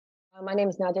My name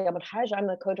is Nadia Abulhaj. I'm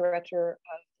the co-director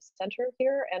of the center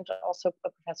here and also a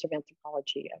professor of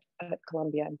anthropology at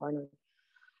Columbia and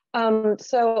Barnard.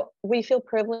 So we feel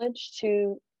privileged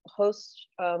to host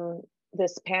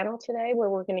this panel today, where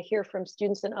we're going to hear from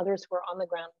students and others who are on the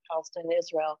ground in Palestine and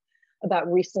Israel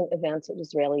about recent events at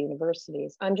Israeli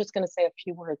universities. I'm just going to say a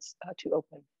few words to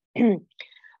open.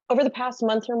 Over the past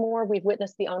month or more, we've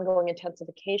witnessed the ongoing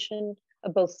intensification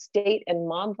of both state and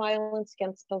mob violence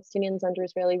against Palestinians under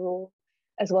Israeli rule,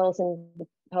 as well as in the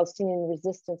Palestinian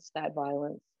resistance to that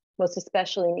violence, most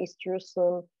especially in East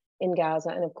Jerusalem, in Gaza,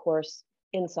 and of course,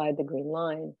 inside the Green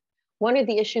Line. One of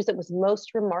the issues that was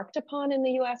most remarked upon in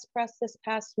the US press this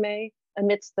past May,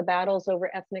 amidst the battles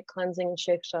over ethnic cleansing in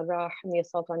Sheikh Jarrah and the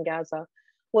assault on Gaza,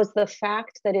 was the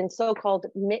fact that in so-called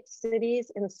mixed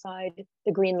cities inside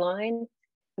the Green Line,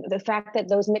 the fact that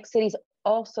those mixed cities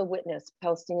also witnessed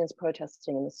Palestinians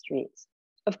protesting in the streets.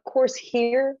 Of course,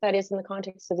 here, that is in the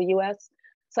context of the US,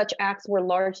 such acts were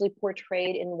largely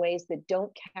portrayed in ways that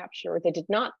don't capture, or they did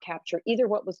not capture either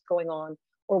what was going on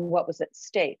or what was at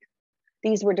stake.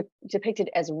 These were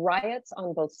depicted as riots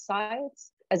on both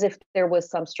sides, as if there was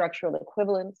some structural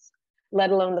equivalence, let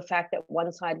alone the fact that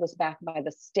one side was backed by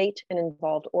the state and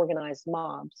involved organized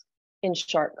mobs, in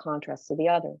sharp contrast to the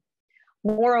other.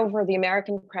 Moreover, the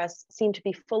American press seemed to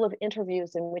be full of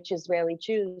interviews in which Israeli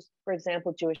Jews, for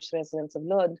example, Jewish residents of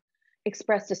Lod,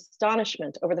 expressed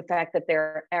astonishment over the fact that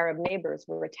their Arab neighbors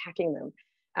were attacking them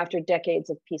after decades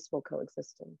of peaceful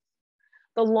coexistence.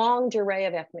 The long durée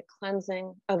of ethnic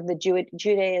cleansing, of the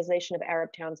Judaization of Arab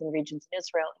towns and regions in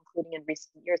Israel, including in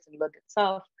recent years in Lod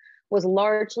itself, was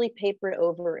largely papered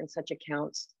over in such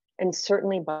accounts, and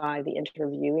certainly by the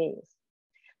interviewees.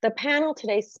 The panel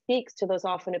today speaks to those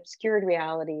often obscured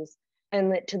realities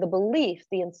and to the belief,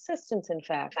 the insistence, in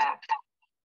fact,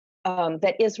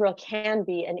 that Israel can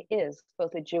be and is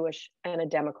both a Jewish and a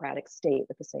democratic state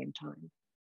at the same time.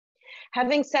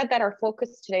 Having said that, our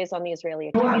focus today is on the Israeli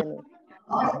Academy.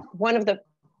 One of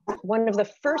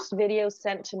the first videos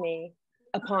sent to me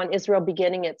upon Israel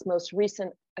beginning its most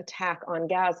recent attack on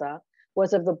Gaza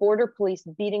was of the border police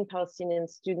beating Palestinian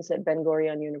students at Ben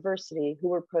Gurion University who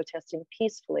were protesting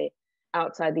peacefully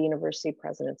outside the university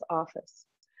president's office.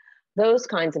 Those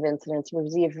kinds of incidents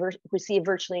receive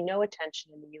virtually no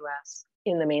attention in the US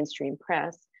in the mainstream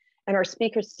press. And our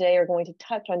speakers today are going to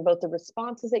touch on both the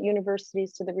responses at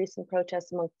universities to the recent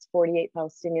protests amongst 48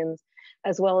 Palestinians,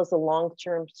 as well as the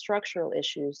long-term structural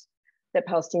issues that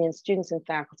Palestinian students and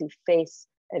faculty face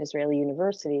at Israeli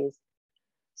universities.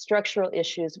 Structural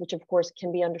issues, which of course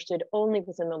can be understood only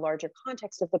within the larger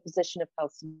context of the position of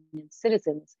Palestinian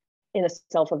citizens in a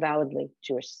self-avowedly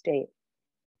Jewish state.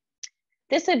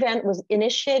 This event was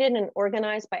initiated and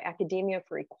organized by Academia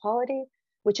for Equality,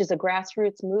 which is a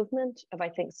grassroots movement of, I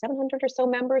think, 700 or so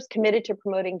members committed to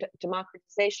promoting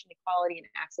democratization, equality, and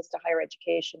access to higher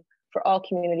education for all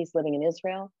communities living in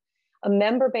Israel. A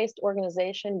member-based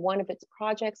organization, one of its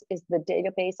projects is the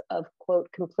database of, quote,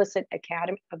 the Complicit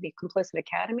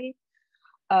Academy,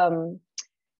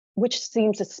 which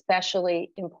seems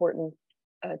especially important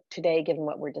today, given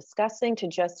what we're discussing. To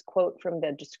just quote from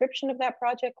the description of that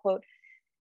project, quote,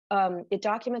 it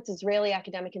documents Israeli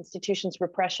academic institutions'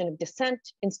 repression of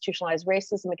dissent, institutionalized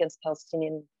racism against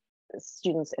Palestinian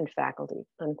students and faculty,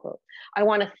 unquote. I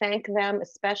want to thank them,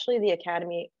 especially the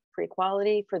Academy for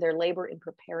Equality, for their labor in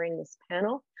preparing this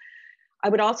panel. I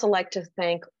would also like to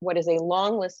thank what is a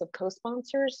long list of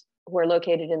co-sponsors who are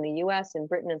located in the US, in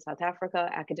Britain, and South Africa,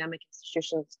 academic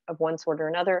institutions of one sort or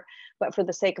another. But for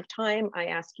the sake of time, I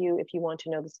ask you, if you want to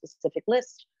know the specific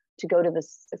list, to go to the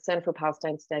Center for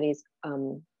Palestine Studies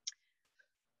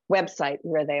website,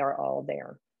 where they are all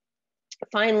there.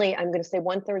 Finally, I'm going to say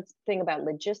one third thing about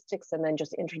logistics and then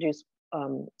just introduce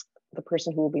the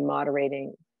person who will be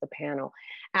moderating the panel.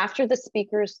 After the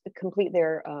speakers complete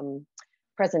their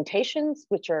presentations,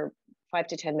 which are 5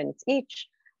 to 10 minutes each,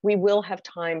 we will have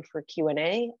time for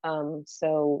Q&A.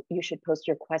 So you should post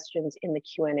your questions in the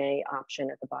Q&A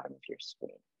option at the bottom of your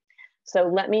screen. So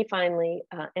let me finally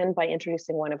end by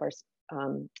introducing one of our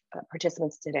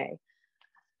participants today.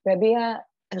 Rabia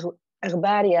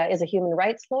Aghbaria is a human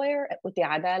rights lawyer with the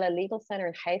Adala Legal Center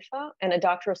in Haifa and a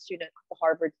doctoral student at the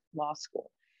Harvard Law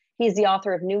School. He is the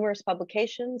author of numerous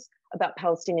publications about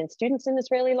Palestinian students in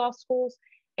Israeli law schools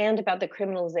and about the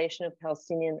criminalization of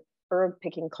Palestinian herb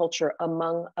picking culture,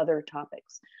 among other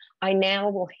topics. I now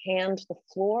will hand the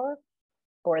floor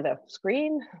or the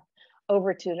screen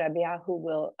over to Rabia, who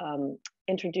will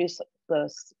introduce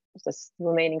the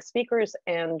remaining speakers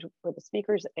and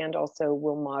also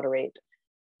will moderate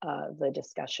the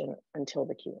discussion until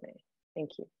the Q&A.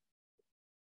 Thank you.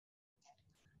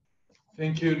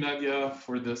 Thank you, Nadia,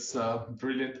 for this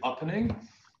brilliant opening.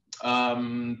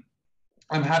 I'm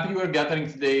happy we're gathering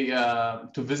today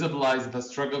to visualize the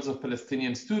struggles of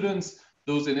Palestinian students,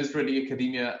 those in Israeli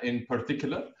academia in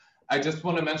particular. I just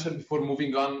want to mention before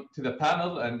moving on to the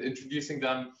panel and introducing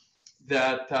them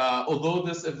that although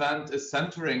this event is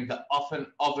centering the often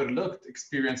overlooked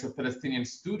experience of Palestinian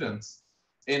students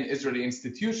in Israeli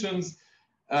institutions,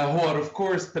 who are, of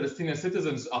course, Palestinian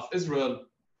citizens of Israel,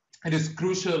 it is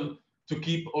crucial to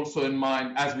keep also in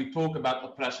mind as we talk about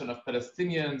oppression of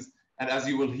Palestinians, and as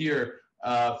you will hear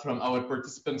from our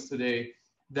participants today,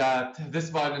 that this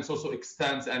violence also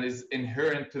extends and is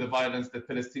inherent to the violence that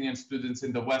Palestinian students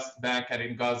in the West Bank and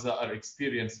in Gaza are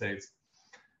experiencing.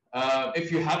 If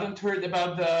you haven't heard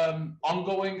about the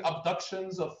ongoing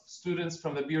abductions of students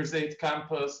from the Birzeit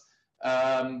campus,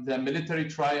 the military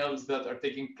trials that are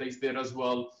taking place there as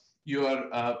well, you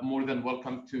are more than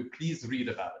welcome to please read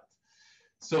about it.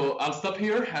 So I'll stop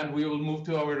here and we will move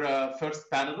to our first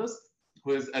panelist,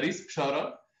 who is Aris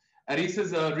Bshara. Aris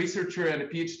is a researcher and a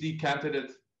PhD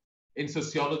candidate in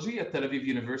sociology at Tel Aviv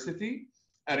University.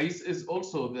 Aris is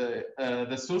also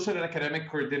the social and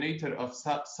academic coordinator of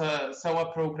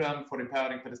SAWA program for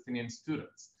empowering Palestinian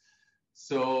students.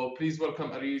 So please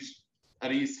welcome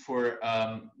Aris for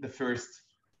the first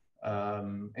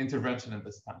intervention in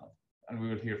this panel, and we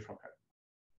will hear from her.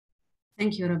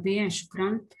 Thank you, Rabia, and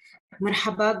shukran.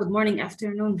 Marhaba, good morning,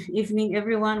 afternoon, evening,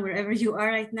 everyone, wherever you are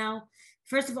right now.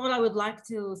 First of all, I would like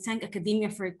to thank Academia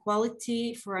for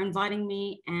Equality for inviting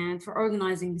me and for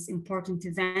organizing this important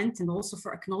event, and also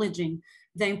for acknowledging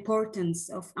the importance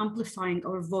of amplifying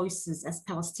our voices as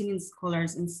Palestinian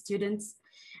scholars and students.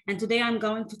 And today I'm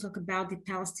going to talk about the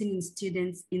Palestinian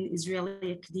students in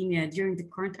Israeli academia during the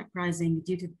current uprising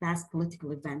due to past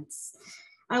political events.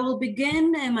 I will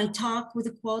begin my talk with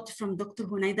a quote from Dr.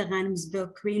 Hunaida Ghanim's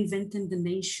book, Reinventing the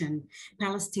Nation,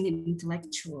 Palestinian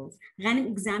Intellectuals. Ghanim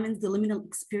examines the liminal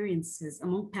experiences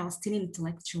among Palestinian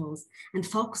intellectuals and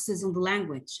focuses on the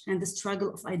language and the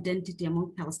struggle of identity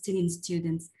among Palestinian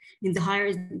students in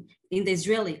the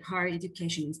Israeli higher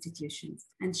education institutions.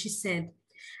 And she said,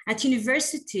 at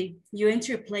university, you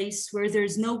enter a place where there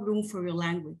is no room for your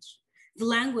language. The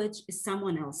language is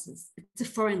someone else's. It's a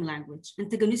foreign language,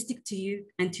 antagonistic to you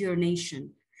and to your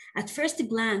nation. At first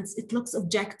glance, it looks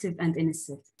objective and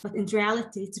innocent, but in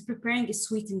reality, it's preparing a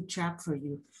sweetened trap for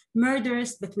you,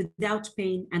 murderous, but without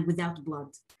pain and without blood.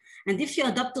 And if you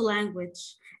adopt the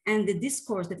language and the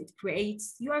discourse that it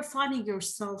creates, you are fighting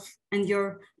yourself and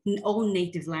your own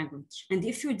native language. And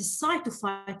if you decide to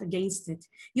fight against it,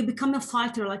 you become a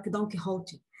fighter like a Don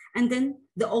Quixote. And then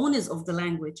the owners of the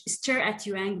language stare at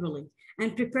you angrily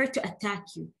and prepare to attack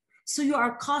you. So you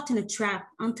are caught in a trap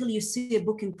until you see a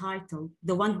book entitled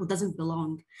The One Who Doesn't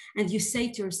Belong, and you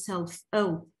say to yourself,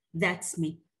 oh, that's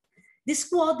me. This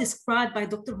quote described by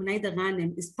Dr. Hunaida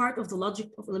Ghanim is part of the logic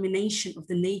of elimination of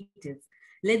the native,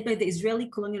 led by the Israeli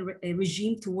colonial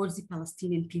regime towards the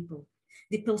Palestinian people.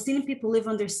 The Palestinian people live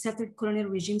under settled colonial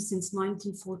regime since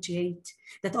 1948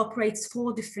 that operates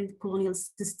 4 different colonial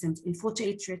systems in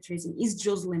 48 territories in East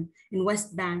Jerusalem, in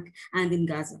West Bank, and in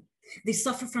Gaza. They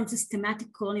suffer from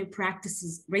systematic colonial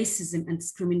practices, racism and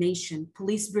discrimination,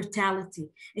 police brutality,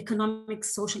 economic,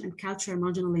 social, and cultural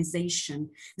marginalization,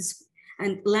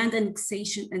 and land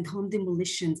annexation and home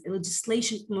demolitions,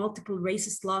 legislation, multiple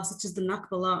racist laws such as the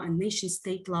Nakba law and nation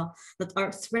state law that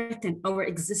are threaten our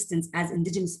existence as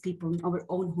indigenous people in our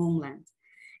own homeland.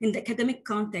 In the academic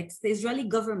context, the Israeli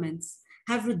governments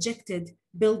have rejected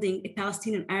building a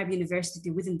Palestinian Arab university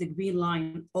within the Green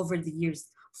Line over the years,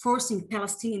 forcing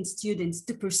Palestinian students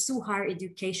to pursue higher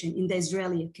education in the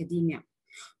Israeli academia,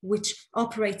 which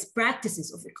operates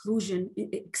practices of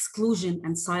exclusion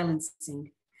and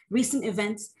silencing. Recent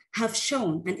events have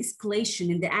shown an escalation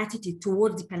in the attitude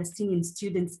toward the Palestinian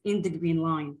students in the Green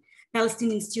Line.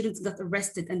 Palestinian students got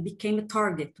arrested and became a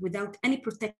target without any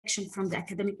protection from the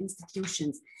academic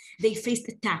institutions. They faced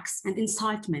attacks and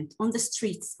incitement on the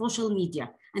streets, social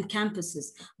media, and campuses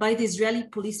by the Israeli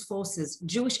police forces,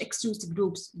 Jewish extremist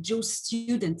groups, Jewish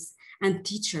students, and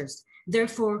teachers.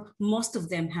 Therefore, most of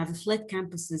them have fled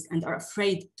campuses and are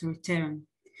afraid to return.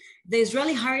 The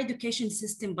Israeli higher education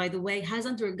system, by the way, has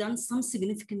undergone some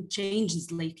significant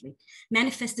changes lately,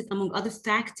 manifested among other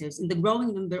factors in the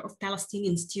growing number of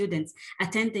Palestinian students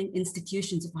attending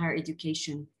institutions of higher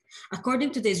education.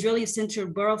 According to the Israeli Central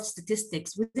Bureau of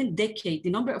Statistics, within a decade, the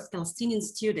number of Palestinian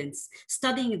students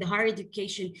studying in the higher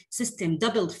education system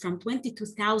doubled from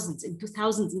 22,000 in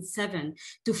 2007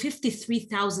 to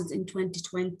 53,000 in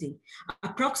 2020.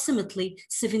 Approximately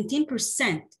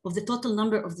 17% of the total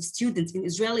number of the students in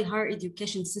Israeli higher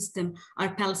education system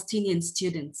are Palestinian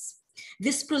students.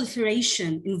 This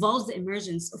proliferation involves the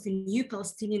emergence of a new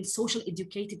Palestinian social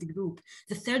educated group,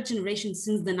 the third generation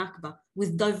since the Nakba,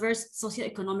 with diverse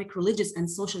socioeconomic, religious, and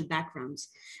social backgrounds.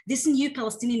 This new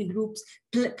Palestinian group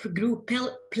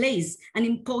plays an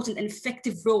important and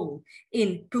effective role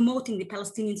in promoting the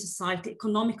Palestinian society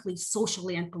economically,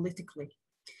 socially, and politically.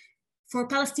 For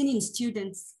Palestinian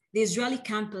students, the Israeli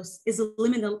campus is a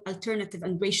liminal alternative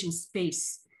and racial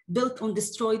space built on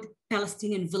destroyed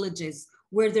Palestinian villages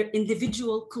where their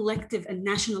individual, collective, and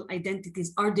national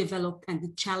identities are developed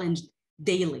and challenged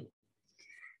daily.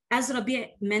 As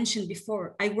Rabia mentioned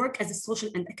before, I work as a social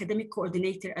and academic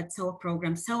coordinator at SAWA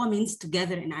program. SAWA means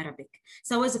together in Arabic.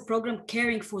 SAWA is a program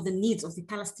caring for the needs of the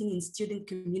Palestinian student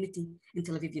community in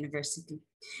Tel Aviv University.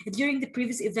 During the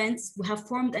previous events, we have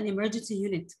formed an emergency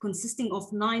unit consisting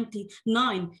of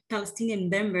 99 Palestinian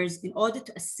members in order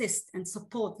to assist and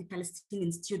support the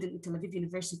Palestinian student in Tel Aviv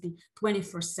University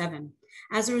 24/7.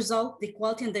 As a result, the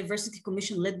Equality and Diversity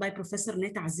Commission led by Professor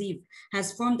Neta Aziv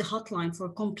has formed a hotline for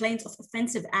complaints of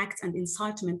offensive acts and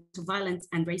incitement to violence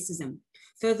and racism.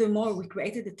 Furthermore, we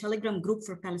created a Telegram group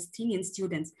for Palestinian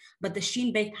students, but the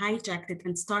Shin Bet hijacked it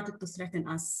and started to threaten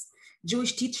us.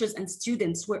 Jewish teachers and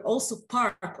students were also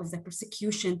part of the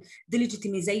persecution,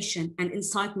 delegitimization, and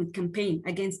incitement campaign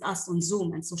against us on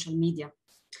Zoom and social media.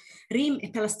 Reem, a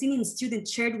Palestinian student,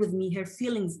 shared with me her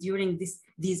feelings during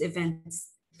these events.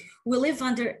 We live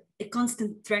under a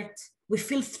constant threat. We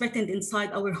feel threatened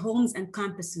inside our homes and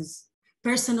campuses.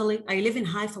 Personally, I live in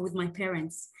Haifa with my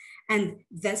parents, and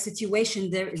the situation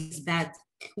there is bad.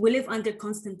 We live under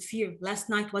constant fear. Last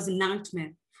night was a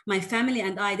nightmare. My family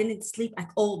and I didn't sleep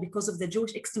at all because of the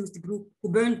Jewish extremist group who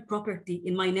burned property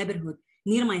in my neighborhood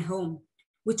near my home.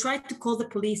 We tried to call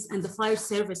the police and the fire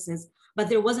services, but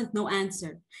there wasn't no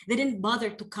answer. They didn't bother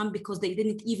to come because they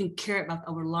didn't even care about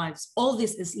our lives. All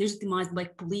this is legitimized by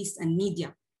police and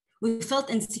media. We felt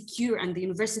insecure and the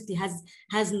university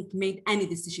hasn't made any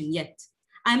decision yet.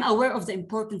 I'm aware of the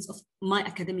importance of my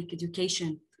academic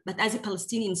education, but as a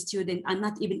Palestinian student, I'm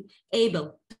not even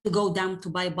able to go down to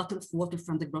buy a bottle of water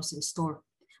from the grocery store.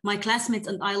 My classmates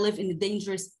and I live in a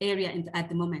dangerous area at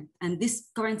the moment, and this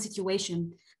current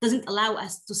situation doesn't allow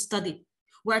us to study.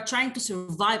 We are trying to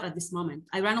survive at this moment.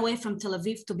 I ran away from Tel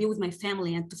Aviv to be with my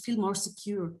family and to feel more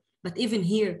secure, but even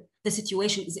here, the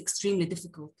situation is extremely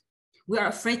difficult. We are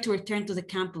afraid to return to the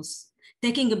campus,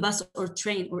 taking a bus or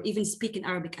train, or even speak in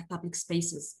Arabic at public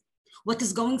spaces. What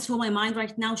is going through my mind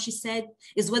right now, she said,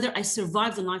 is whether I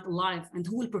survive the night alive and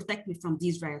who will protect me from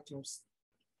these rioters.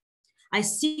 I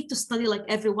seek to study like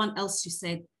everyone else, she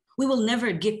said. We will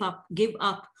never give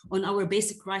up on our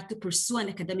basic right to pursue an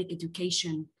academic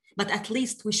education, but at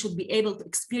least we should be able to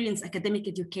experience academic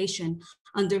education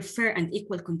under fair and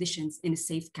equal conditions in a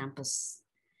safe campus.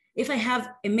 If I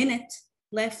have a minute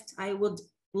left, I would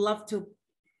love to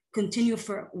continue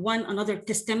for another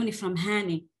testimony from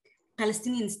Hani,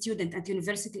 Palestinian student at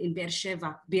University in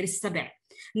Beersheba, Bir Sabah,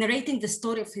 narrating the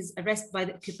story of his arrest by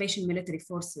the occupation military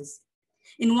forces.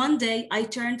 In one day, I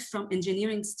turned from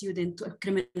engineering student to a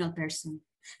criminal person.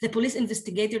 The police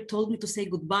investigator told me to say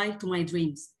goodbye to my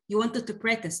dreams. You wanted to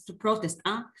protest,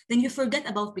 huh? Then you forget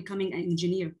about becoming an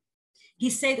engineer. He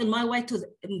said, on my way to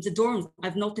the dorm,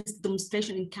 I've noticed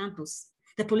demonstration in campus.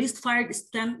 The police fired a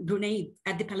stun grenade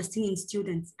at the Palestinian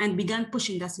students and began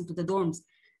pushing us into the dorms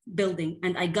building,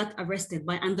 and I got arrested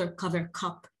by undercover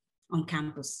cop on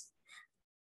campus.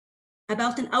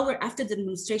 About an hour after the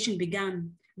demonstration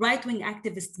began, right-wing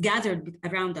activists gathered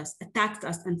around us, attacked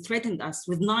us, and threatened us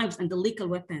with knives and illegal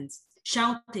weapons,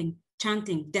 shouting,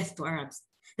 chanting, death to Arabs.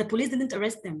 The police didn't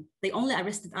arrest them. They only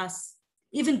arrested us,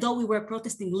 even though we were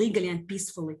protesting legally and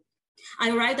peacefully. I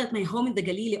arrived at my home in the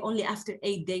Galilee only after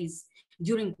 8 days,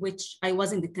 during which I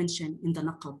was in detention in the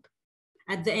Naqab.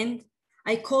 At the end,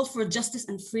 I called for justice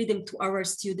and freedom to our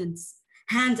students,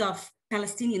 hands off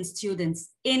Palestinian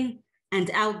students in and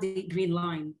out the green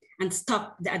line, and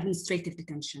stop the administrative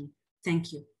detention.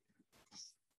 Thank you.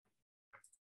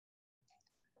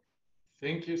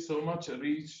 Thank you so much,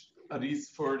 Aris,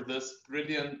 for this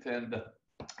brilliant and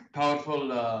powerful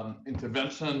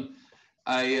intervention.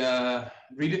 I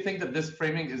really think that this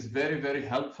framing is very, very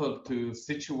helpful to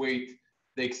situate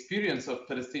the experience of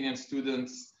Palestinian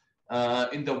students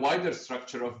in the wider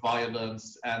structure of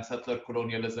violence and settler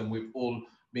colonialism we've all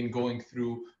been going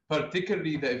through,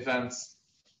 particularly the events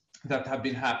that have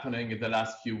been happening in the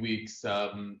last few weeks.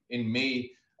 In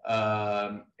May,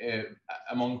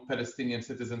 among Palestinian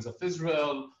citizens of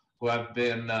Israel who have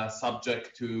been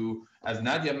subject to, as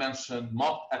Nadia mentioned,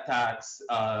 mob attacks,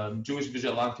 Jewish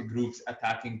vigilante groups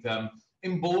attacking them,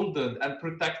 emboldened and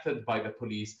protected by the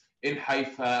police in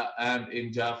Haifa and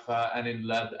in Jaffa and in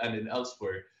Lod and in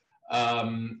elsewhere.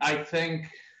 I think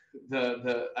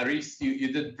Aris,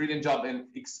 you did a brilliant job in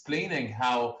explaining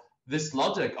how this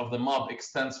logic of the mob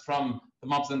extends from the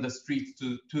mobs in the streets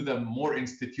to the more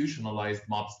institutionalized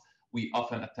mobs we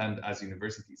often attend as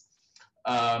universities.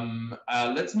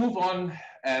 Let's move on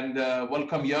and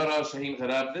welcome Yara Shaheen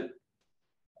Gharabde,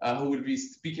 who will be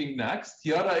speaking next.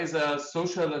 Yara is a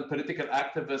social and political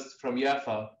activist from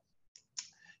Yafa.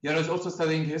 Yara is also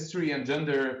studying history and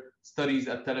gender studies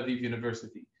at Tel Aviv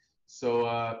University.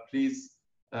 So please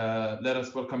let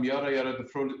us welcome Yara. Yara,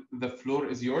 the floor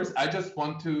is yours.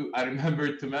 I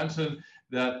remembered to mention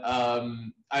that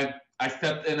I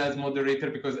stepped in as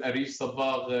moderator because Arish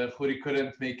Sabagh Khouri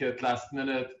couldn't make it last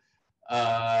minute.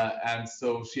 And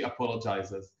so she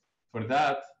apologizes for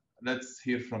that. Let's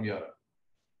hear from Yara.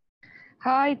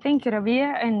 Hi, thank you,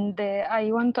 Rabia. And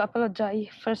I want to apologize,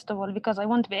 first of all, because I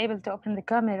won't be able to open the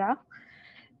camera.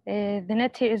 The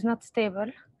net here is not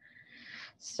stable.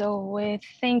 So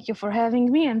thank you for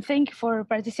having me, and thank you for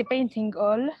participating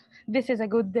all. This is a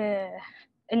good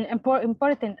and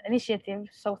important initiative,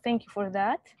 so thank you for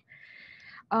that.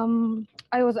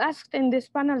 I was asked in this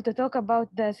panel to talk about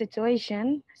the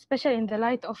situation, especially in the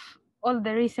light of all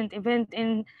the recent events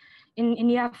in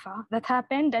Yafa that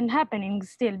happened and happening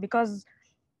still, because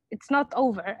it's not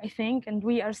over, I think, and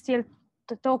we are still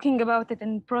talking about it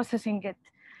and processing it.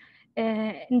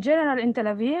 In general in Tel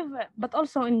Aviv, but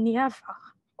also in Yafa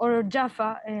or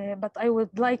Jaffa, but I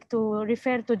would like to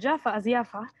refer to Jaffa as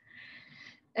Yafa,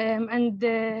 and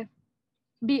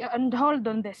hold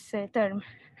on this term.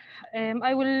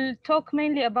 I will talk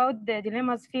mainly about the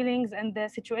dilemmas, feelings, and the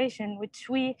situation which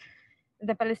we,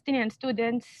 the Palestinian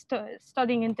students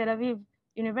studying in Tel Aviv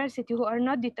University who are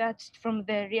not detached from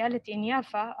the reality in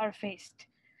Yafa are faced.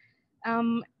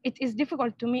 It is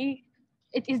difficult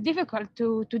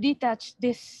to detach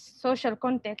this social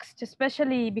context,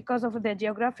 especially because of the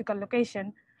geographical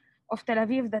location of Tel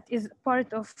Aviv that is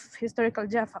part of historical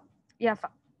Yafa.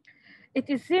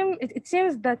 It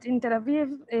seems that in Tel Aviv,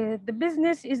 the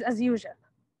business is as usual,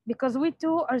 because we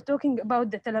too are talking about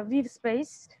the Tel Aviv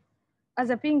space as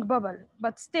a pink bubble,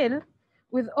 but still,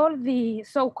 with all the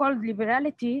so-called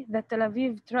liberality that Tel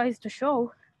Aviv tries to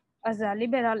show as a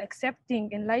liberal, accepting,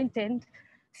 enlightened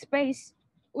space,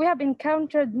 we have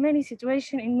encountered many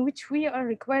situations in which we are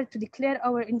required to declare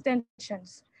our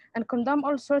intentions and condemn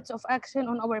all sorts of action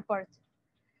on our part.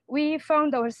 We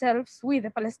found ourselves, we the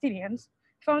Palestinians,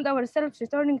 found ourselves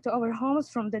returning to our homes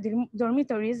from the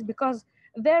dormitories because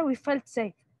there we felt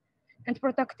safe and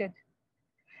protected.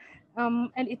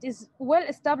 And it is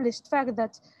well-established fact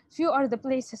that few are the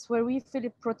places where we feel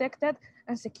protected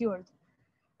and secured.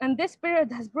 And this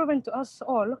period has proven to us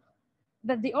all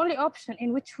that the only option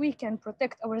in which we can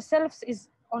protect ourselves is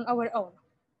on our own.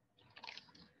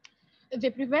 The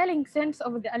prevailing sense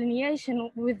of the alienation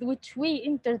with which we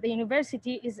enter the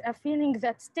university is a feeling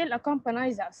that still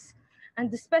accompanies us,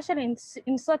 and especially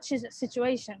in such a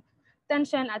situation,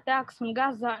 tension, attacks in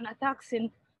Gaza and attacks in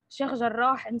Sheikh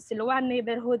Jarrah and Silwan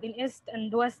neighborhood in east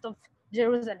and west of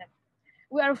Jerusalem.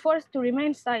 We are forced to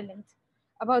remain silent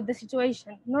about the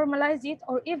situation, normalize it,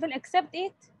 or even accept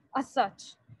it as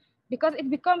such, because it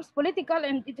becomes political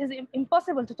and it is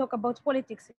impossible to talk about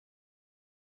politics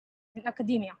in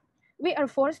academia. We are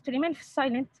forced to remain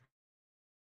silent.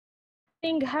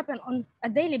 Things happen on a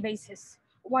daily basis,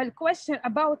 while questions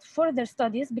about further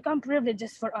studies become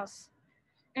privileges for us.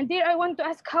 And here I want to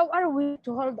ask, how are we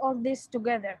to hold all this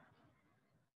together?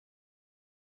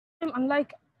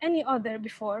 Unlike any other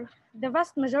before, the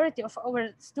vast majority of our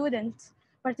students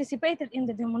participated in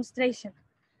the demonstration.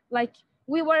 Like,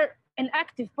 we were an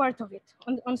active part of it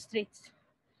on streets.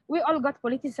 We all got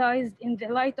politicized in the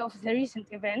light of the recent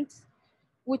events,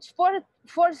 which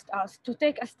forced us to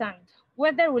take a stand,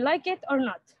 whether we like it or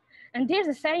not. And here's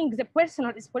a saying, the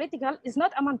personal is political, is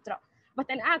not a mantra, but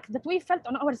an act that we felt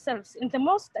on ourselves in the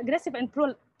most aggressive and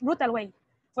brutal way.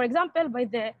 For example, by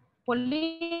the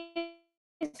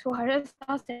police who harassed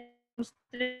us in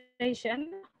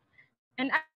demonstration,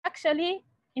 and actually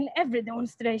in every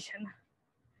demonstration.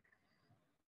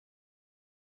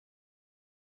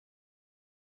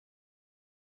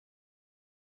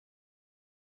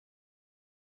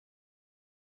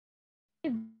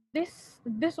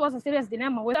 This was a serious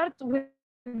dilemma. We start with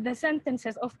the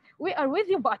sentences of, we are with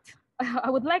you, but I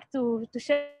would like to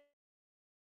share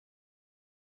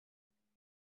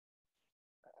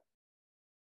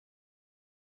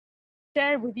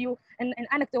with you an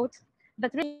anecdote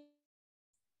that really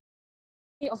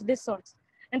of this sort.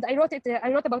 And I wrote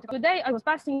about it today. I was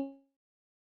passing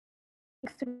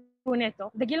through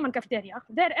NATO, the Gilman cafeteria,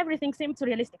 there everything seemed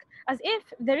surrealistic, as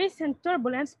if the recent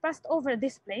turbulence passed over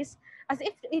this place, as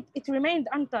if it remained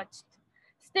untouched.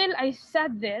 Still, I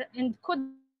sat there and could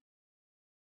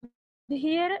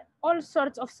hear all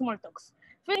sorts of small talks,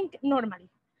 feeling normally.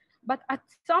 But at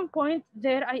some point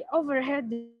there, I overheard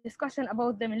the discussion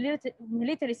about the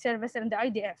military service and the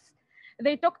IDF.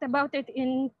 They talked about it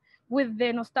with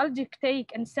the nostalgic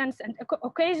take and sense, and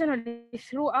occasionally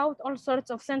threw out all sorts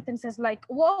of sentences like,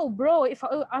 "Whoa, bro, if I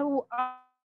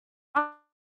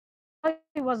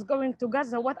was going to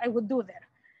Gaza, what I would do there."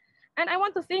 And I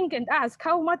want to think and ask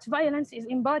how much violence is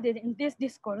embodied in this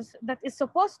discourse that is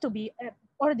supposed to be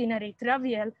ordinary,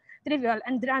 trivial,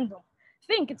 and random.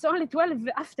 Think, it's only 12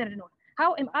 afternoon.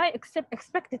 How am I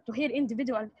expected to hear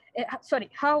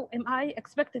how am I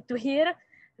expected to hear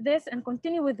this and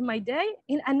continue with my day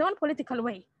in a non-political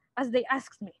way, as they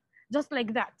asked me, just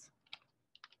like that?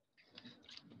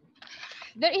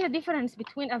 There is a difference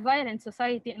between a violent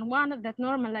society and one that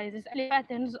normalizes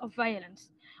patterns of violence.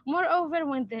 Moreover,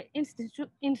 when the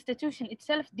institution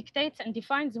itself dictates and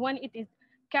defines when it is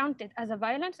counted as a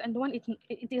violence and when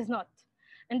it is not.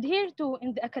 And here too,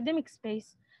 in the academic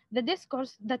space, the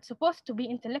discourse that's supposed to be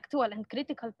intellectual and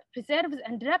critical preserves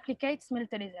and replicates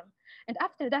militarism. And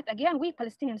after that, again, we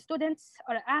Palestinian students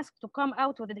are asked to come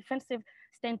out with the defensive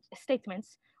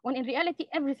statements, when in reality,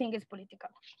 everything is political.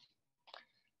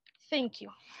 Thank you.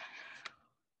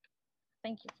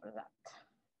 Thank you for that.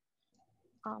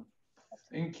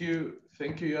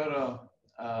 Thank you, Yara,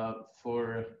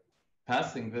 for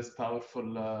passing this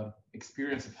powerful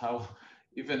experience of how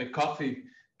even a coffee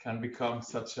can become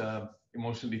such a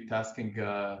emotionally tasking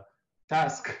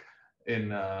task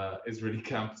in Israeli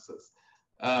campuses.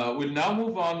 We'll now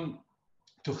move on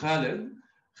to Khalid.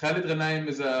 Khalid Ghanaim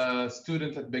is a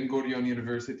student at Ben Gurion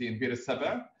University in Bir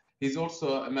al-Saba. He's also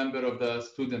a member of the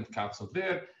student council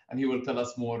there, and he will tell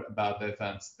us more about the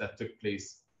events that took place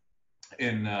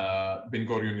in Ben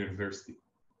Gurion University.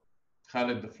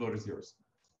 Khalid, the floor is yours.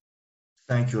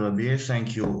 Thank you, Rabia.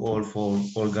 Thank you all for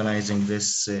organizing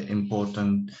this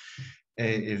important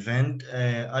event.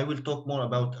 I will talk more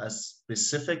about a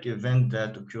specific event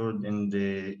that occurred in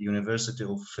the University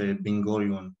of Ben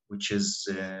Gurion, which is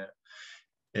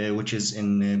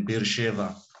in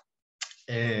Beersheba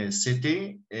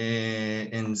city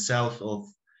in south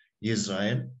of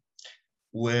Israel,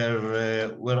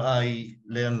 where I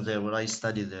learned there, where I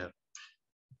studied there.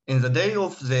 In the day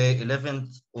of the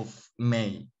 11th of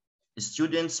May,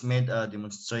 students made a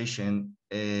demonstration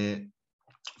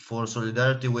for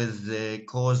solidarity with the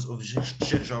cause of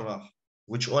Sheikh Jarrah,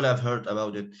 which all have heard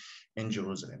about it in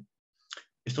Jerusalem.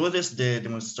 Through this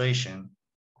demonstration,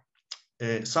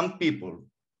 some people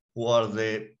who are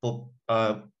the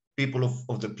people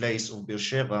of the place of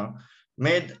Beersheba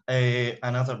made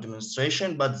another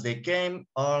demonstration, but they came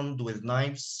armed with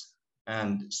knives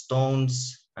and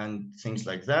stones and things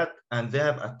like that, and they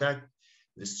have attacked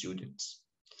the students.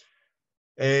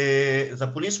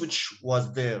 The police which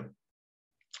was there,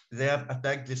 they have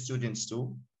attacked the students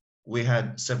too. We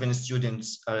had 7 students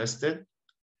arrested.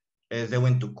 They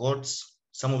went to courts.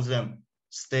 Some of them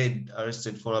stayed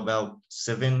arrested for about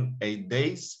 7-8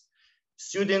 days.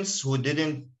 Students who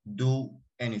didn't do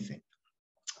anything.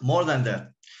 More than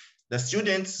that, the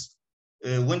students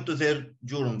went to their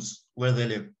dorms where they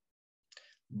live,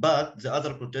 but the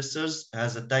other protesters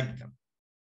has attacked them.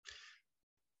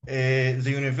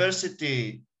 The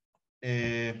university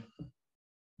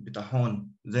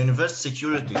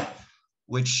security,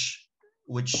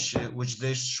 which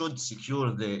they should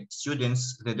secure the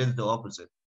students, they did the opposite.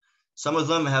 Some of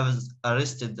them have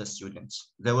arrested the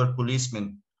students. They were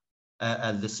policemen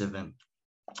at this event.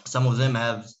 Some of them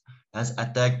has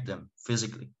attacked them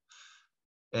physically.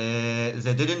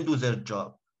 They didn't do their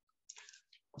job.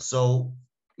 So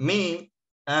me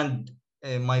and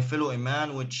my fellow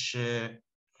imam, which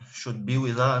should be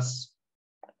with us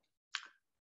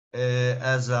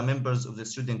as members of the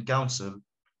student council,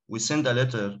 we sent a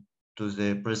letter to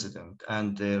the president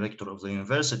and the rector of the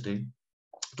university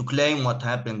to claim what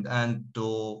happened and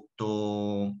to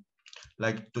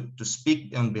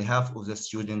speak on behalf of the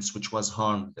students which was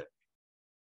harmed there.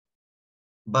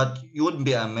 But you wouldn't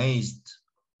be amazed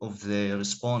of the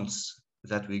response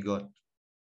that we got.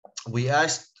 We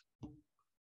asked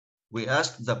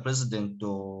the president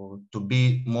to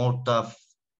be more tough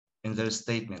in their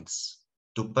statements,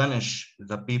 to punish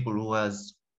the people who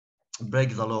has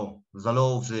break the law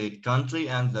of the country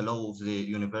and the law of the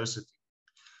university.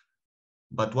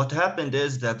 But what happened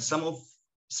is that some of,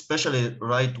 especially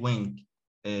right-wing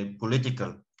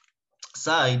political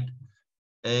side,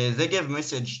 they gave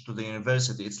message to the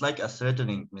university. It's like a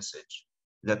threatening message.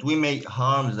 that we may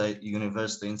harm the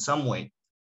university in some way,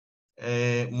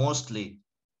 mostly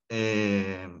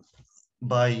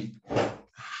by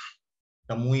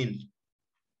tamwil,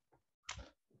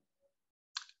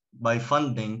 by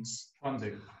funding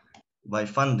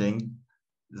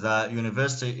the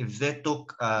university if they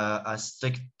took a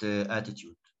strict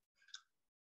attitude.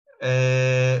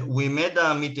 We made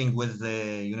a meeting with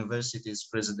the university's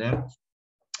president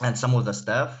and some of the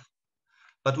staff,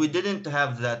 but we didn't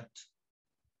have that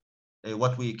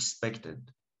what we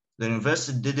expected. The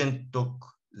university didn't take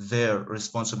their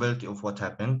responsibility of what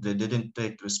happened. They didn't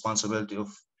take responsibility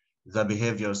of the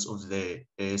behaviors of the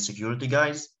security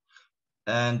guys.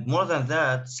 And more than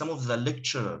that, some of the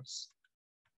lecturers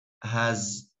have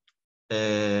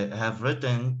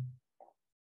written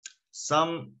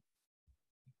some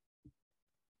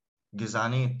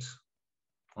gizanit,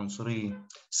 عنصري,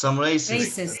 some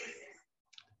racist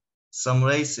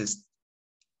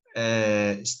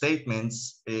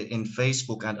statements in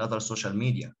Facebook and other social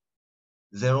media.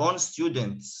 Their own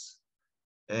students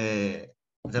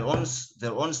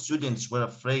were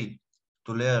afraid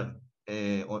to learn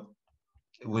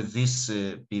with these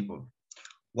people.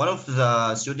 One of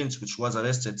the students which was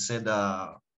arrested said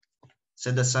a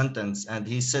sentence, and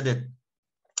he said it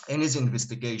in his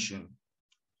investigation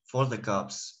for the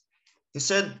cops. He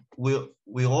said,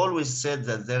 we always said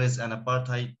that there is an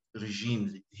apartheid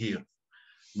regime here,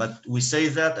 but we say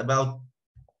that about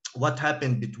what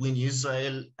happened between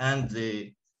Israel and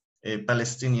the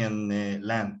Palestinian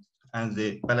land and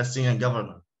the Palestinian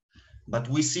government. But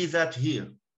we see that here.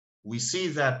 We see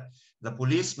that the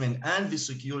policemen and the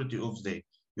security of the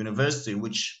university,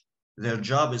 which their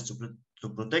job is to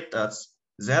protect us,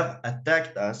 they have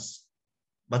attacked us,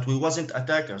 but we wasn't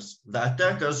attackers. The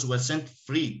attackers were sent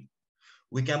free.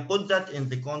 We can put that in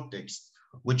the context,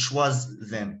 which was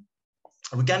them.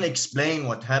 We can explain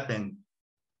what happened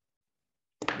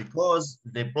because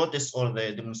the protest or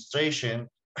the demonstration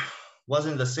was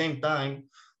in the same time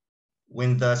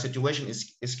when the situation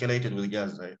escalated with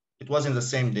Gaza. It was in the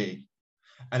same day.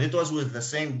 And it was with the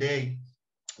same day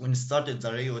when it started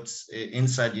the riots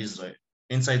inside Israel,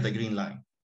 inside the Green Line.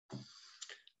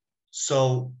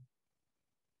 So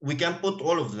we can put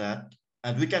all of that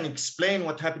and we can explain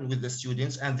what happened with the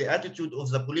students and the attitude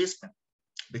of the policemen.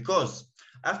 Because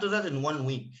after that, in 1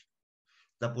 week,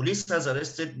 the police has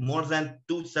arrested more than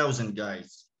 2,000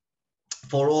 guys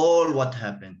for all what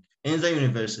happened in the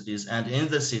universities and in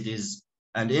the cities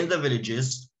and in the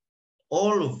villages.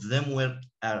 All of them were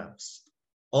Arabs,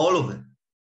 all of them.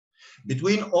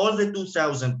 Between all the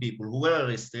 2,000 people who were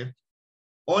arrested,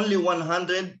 only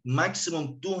 100,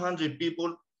 maximum 200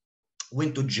 people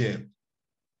went to jail,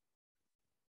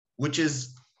 which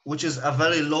is a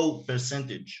very low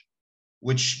percentage,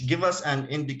 which give us an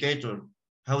indicator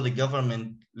how the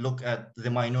government look at the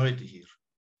minority here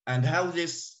and how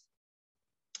this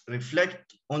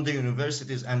reflect on the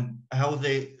universities and how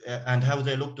they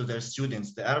look to their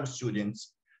students, the Arab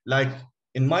students. Like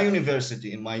in my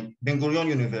university, in my Ben Gurion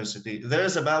University, there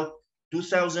is about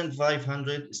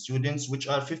 2,500 students, which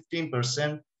are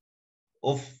 15%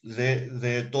 of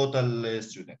the total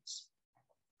students.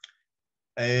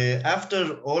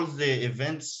 After all the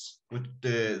events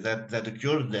that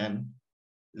occurred then,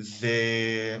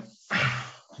 the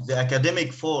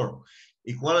Academic for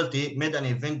Equality made an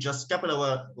event just a couple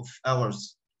of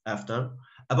hours after.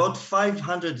 About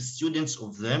 500 students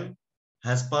of them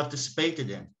has participated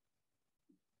in,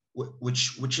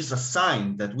 which is a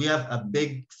sign that we have a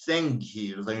big thing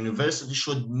here. The university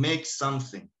should make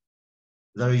something.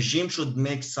 The regime should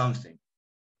make something,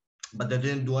 but they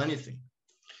didn't do anything.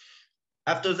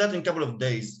 After that, in a couple of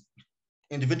days,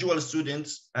 individual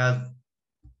students have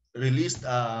released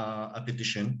a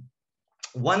petition.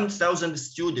 1,000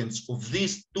 students of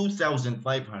these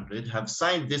 2,500 have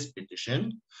signed this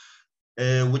petition,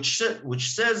 which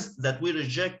says that we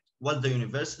reject what the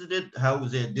university did, how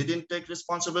they didn't take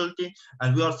responsibility,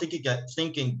 and we are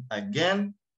thinking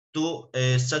again to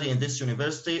study in this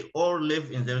university or live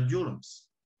in their dorms.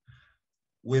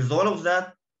 With all of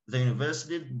that, the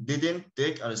university didn't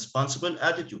take a responsible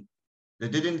attitude. They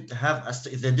didn't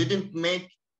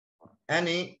make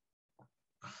any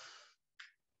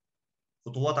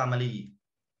خطوات عملية,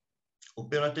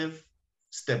 operative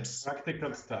steps,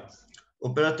 practical steps,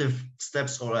 operative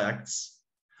steps or acts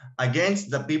against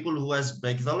the people who has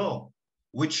break the law,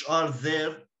 which are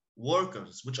their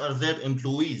workers, which are their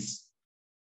employees.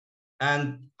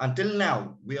 And until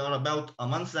now, we are about a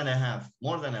month and a half,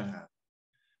 more than a half,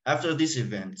 after these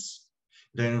events.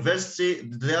 The university,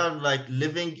 they are like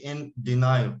living in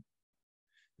denial.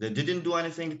 They didn't do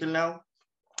anything till now.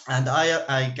 And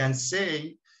I can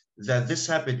say that this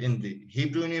happened in the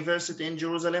Hebrew University in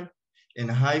Jerusalem, in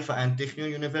Haifa and Technion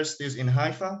universities in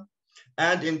Haifa,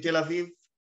 and in Tel Aviv.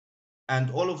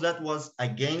 And all of that was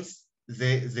against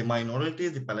the minority,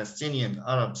 the Palestinian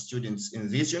Arab students in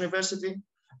this university,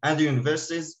 and the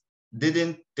universities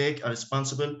didn't take a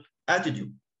responsible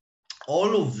attitude.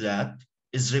 All of that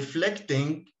is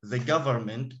reflecting the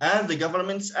government and the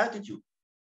government's attitude.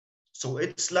 So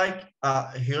it's like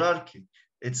a hierarchy.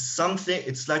 It's something,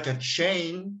 it's like a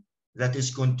chain that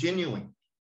is continuing.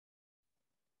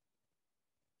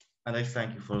 And I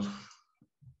thank you for.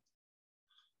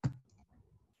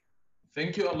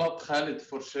 Thank you a lot, Khalid,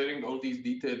 for sharing all these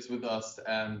details with us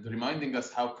and reminding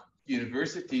us how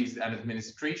universities and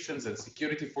administrations and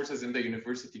security forces in the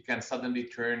university can suddenly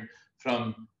turn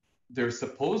from their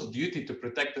supposed duty to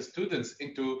protect the students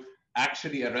into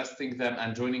actually arresting them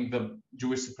and joining the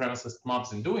Jewish supremacist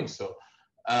mobs in doing so.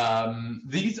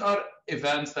 These are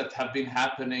events that have been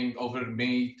happening over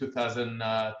May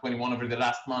 2021, over the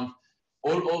last month,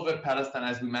 all over Palestine,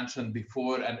 as we mentioned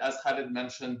before. And as Khalid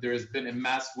mentioned, there has been a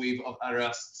mass wave of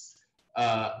arrests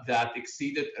that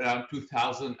exceeded around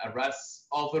 2,000 arrests,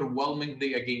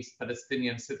 overwhelmingly against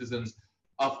Palestinian citizens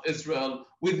of Israel,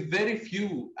 with very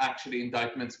few actually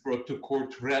indictments brought to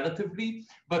court relatively.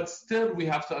 But still, we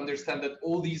have to understand that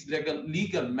all these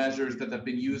legal measures that have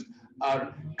been used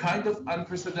are kind of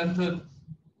unprecedented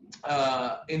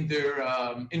in their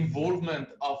involvement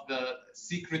of the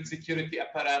secret security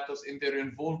apparatus, in their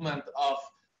involvement of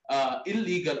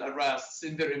illegal arrests,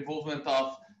 in their involvement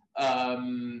of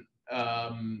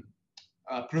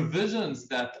provisions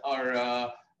that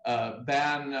are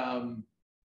ban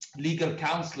legal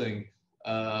counseling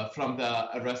from the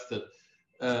arrested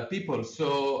people.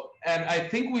 So, and I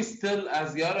think we still,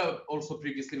 as Yara also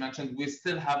previously mentioned, we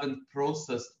still haven't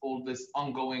processed all this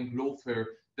ongoing lawfare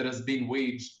that has been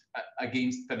waged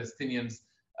against Palestinians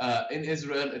in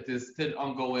Israel. It is still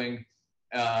ongoing,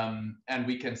 and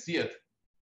we can see it.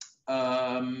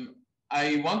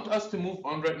 I want us to move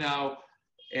on right now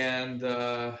and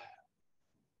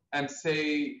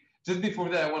say, just before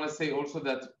that, I want to say also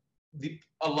that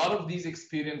a lot of these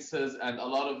experiences and a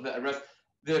lot of the arrests,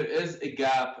 there is a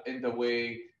gap in the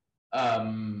way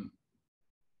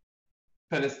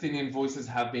Palestinian voices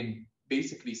have been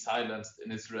basically silenced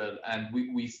in Israel. And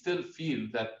we still feel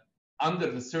that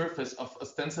under the surface of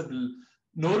ostensible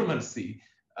normalcy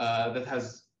that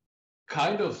has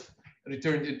kind of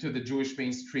returned into the Jewish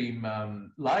mainstream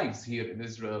lives here in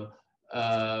Israel,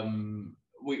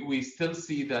 we still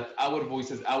see that our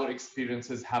voices, our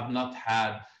experiences have not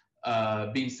had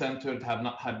been centered, have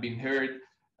not had been heard.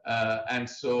 And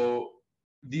so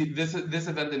this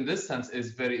event in this sense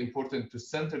is very important to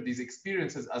center these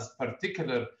experiences as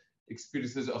particular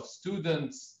experiences of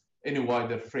students in a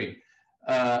wider frame.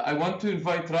 I want to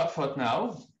invite Rafat now,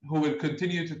 who will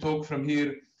continue to talk from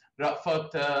here.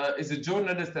 Rafat is a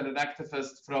journalist and an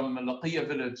activist from Laqiya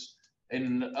village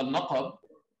in Al-Naqab.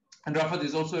 And Rafat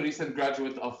is also a recent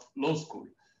graduate of law school.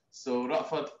 So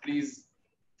Rafat, please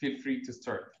feel free to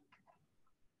start.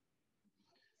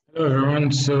 Hello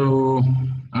everyone. So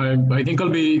I think I'll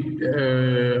be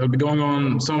going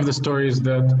on some of the stories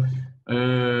that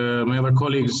my other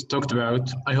colleagues talked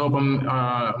about. I hope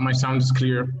my sound is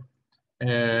clear.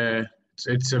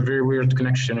 It's a very weird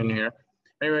connection in here.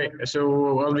 Anyway,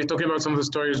 so I'll be talking about some of the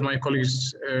stories my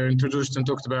colleagues introduced and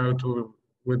talked about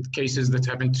with cases that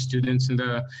happened to students in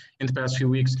the past few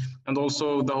weeks, and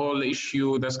also the whole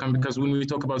issue that's come because when we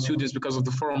talk about students because of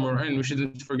the former, and we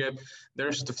shouldn't forget the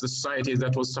rest of the society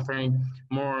that was suffering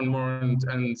more and more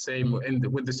and same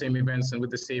with the same events and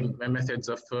with the same methods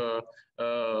of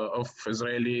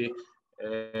Israeli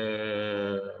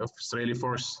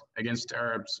force against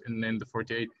Arabs in the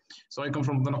 48. So I come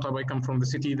from the Naqab. I come from the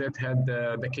city that had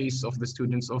the case of the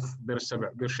students of Beersheba.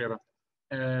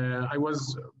 I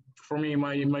was, for me,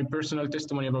 my personal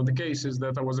testimony about the case is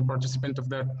that I was a participant of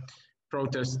that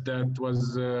protest that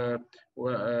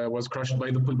was crushed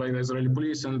by the Israeli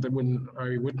police, and when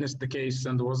I witnessed the case,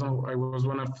 and I was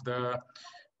one of the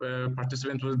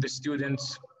participants with the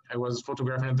students I was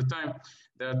photographing at the time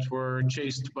that were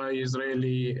chased by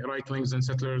Israeli right-wings and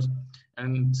settlers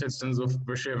and citizens of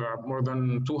Beersheba. More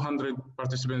than 200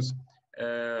 participants,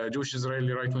 Jewish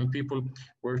Israeli right-wing people,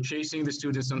 were chasing the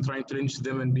students and trying to lynch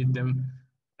them and beat them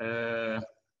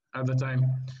at the time.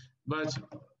 But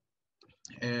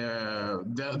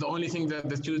the only thing that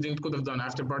the student could have done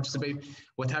after participate,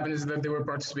 what happened is that they were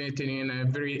participating in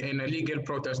a legal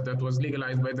protest that was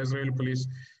legalized by the Israeli police.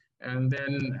 And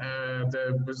then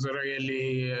the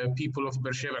Israeli people of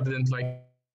Beersheba didn't like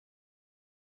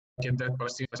it that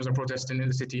Palestinians were protesting in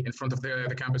the city in front of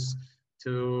the campus,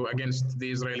 against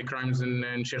the Israeli crimes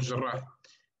in Sheikh Jarrah.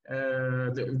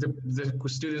 The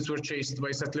students were chased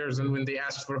by settlers, and when they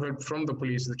asked for help from the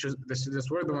police, the students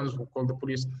were the ones who called the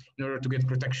police in order to get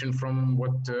protection from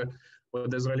what the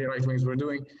Israeli right wings were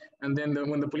doing. And then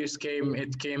when the police came,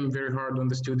 it came very hard on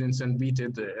the students and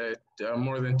beated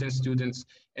more than 10 students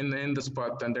in the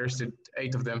spot, and arrested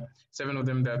 8 of them, 7 of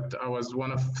them that I was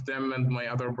one of them, and my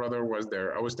other brother was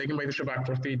there. I was taken by the Shabak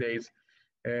for 3 days.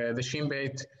 The Shin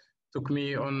Bet took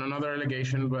me on another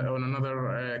allegation, but on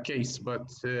another case, but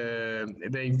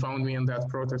they found me in that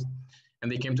protest,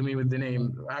 and they came to me with the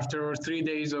name. After 3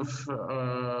 days of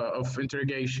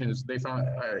interrogations, they found,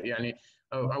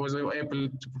 I was able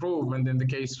to prove, and then the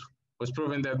case was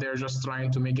proven that they're just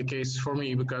trying to make a case for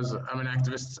me because I'm an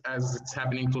activist, as it's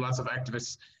happening to lots of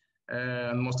activists,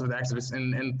 and most of the activists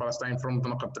in Palestine from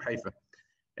Naqab to Haifa.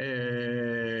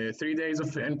 3 days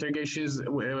of interrogations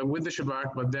with the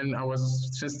Shabak, but then I was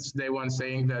since day one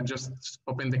saying that just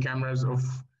open the cameras of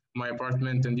my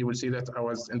apartment and you will see that I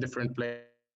was in different place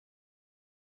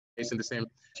in the same.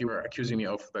 You were accusing me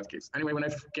of that case. Anyway, when I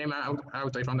came out,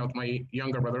 I found out my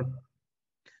younger brother.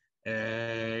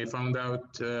 I found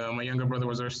out my younger brother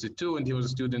was arrested too, and he was a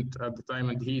student at the time,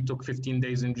 and he took 15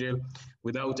 days in jail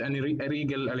without any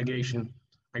legal allegation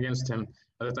against him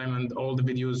at the time, and all the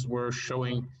videos were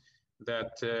showing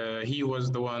that he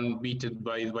was the one beaten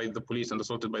by the police and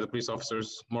assaulted by the police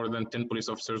officers. More than 10 police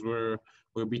officers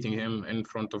were beating him in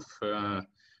front of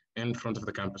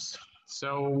the campus. So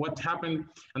what happened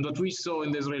and what we saw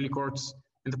in the Israeli courts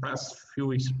in the past few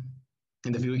weeks,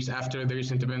 in the few weeks after the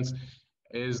recent events,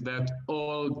 is that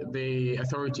all the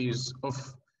authorities of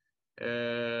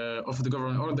the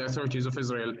government, or the authorities of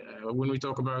Israel, when we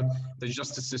talk about the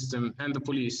justice system and the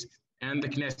police and the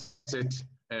Knesset,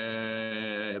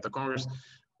 the Congress,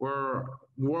 were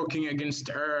working against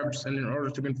Arabs, and in order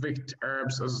to convict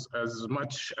Arabs as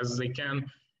much as they can,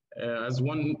 as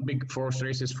one big force,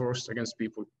 racist force against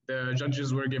people. The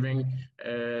judges were giving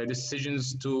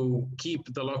decisions to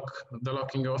keep the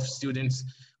locking of students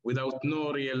without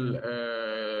no real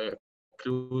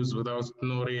clues, without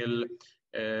no real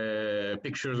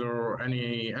pictures or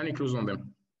any clues on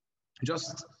them,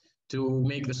 just to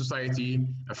make the society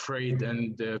afraid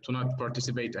and to not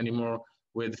participate anymore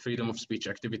with freedom of speech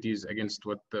activities against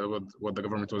what the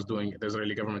government was doing, the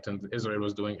Israeli government and Israel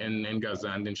was doing in Gaza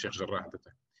and in Sheikh Jarrah at the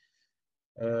time.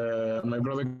 My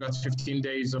brother got 15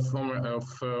 days of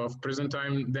prison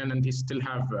time then, and he still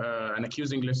have an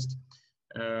accusing list.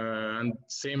 And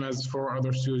same as 4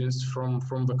 other students from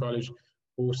the college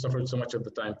who suffered so much at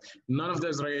the time. None of the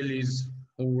Israelis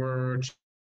who were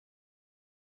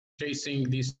chasing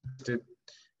these,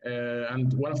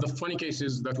 and one of the funny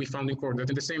cases that we found in court, that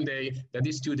in the same day that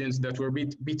these students that were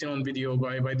beaten on video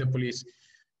by the police,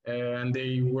 and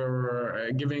they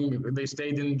were they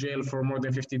stayed in jail for more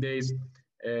than 50 days.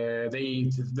 They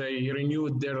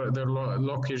renewed their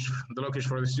lockage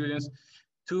for the students.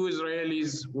 2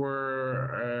 Israelis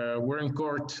were in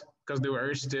court because they were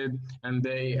arrested, and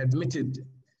they admitted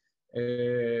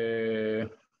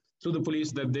to the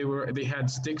police that they had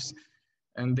sticks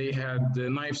and they had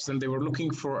knives, and they were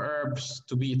looking for Arabs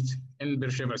to beat in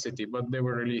Beersheba city, but they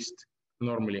were released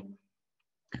normally.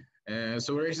 So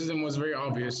racism was very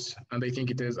obvious, and I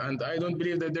think it is. And I don't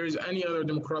believe that there is any other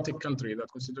democratic country that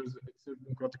considers itself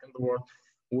democratic in the world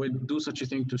would do such a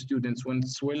thing to students, when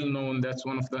it's well known that's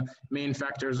one of the main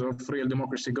factors of real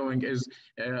democracy going is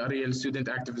real student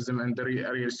activism and the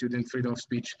real student freedom of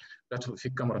speech, that's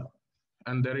camera,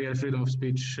 and the real freedom of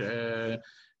speech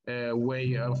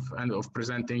way of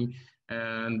presenting,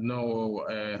 and no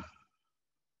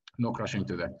crushing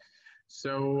to that.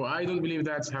 So I don't believe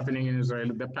that's happening in Israel.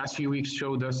 The past few weeks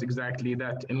showed us exactly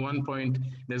that. In one point,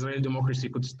 the Israeli democracy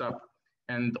could stop,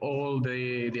 and all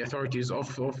the authorities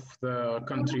of the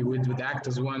country would act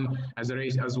as one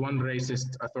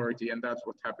racist authority, and that's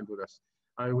what happened with us.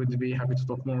 I would be happy to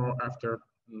talk more after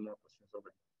more questions.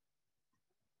 Over.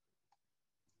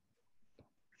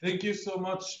 Thank you so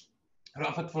much,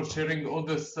 Rafat, for sharing all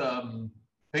this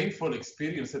painful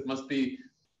experience. It must be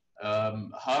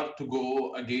hard to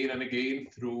go again and again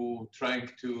through trying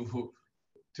to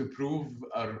prove,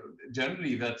 or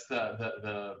generally that's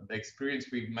the experience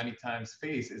we many times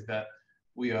face, is that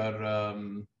we are,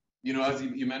 as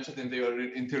you mentioned in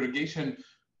the interrogation,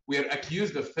 we are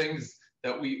accused of things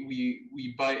that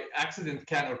we by accident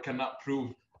can or cannot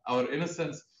prove our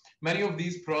innocence. Many of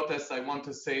these protests, I want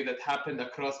to say, that happened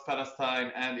across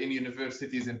Palestine and in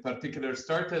universities in particular,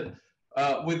 started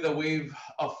with a wave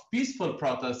of peaceful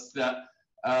protests that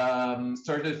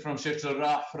started from Sheikh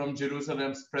Jarrah, from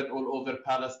Jerusalem, spread all over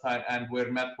Palestine, and were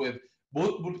met with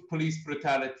both police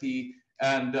brutality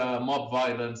and mob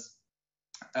violence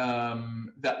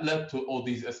that led to all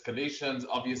these escalations.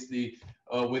 Obviously,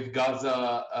 with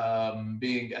Gaza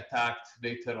being attacked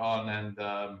later on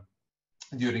and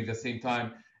during the same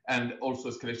time, and also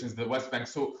escalations in the West Bank.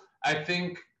 So I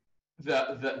think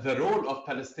the role of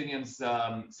Palestinians,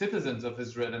 citizens of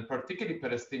Israel, and particularly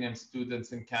Palestinian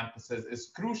students in campuses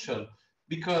is crucial,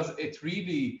 because it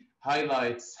really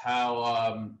highlights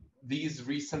how these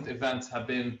recent events have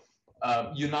been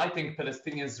uniting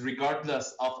Palestinians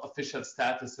regardless of official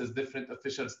statuses, different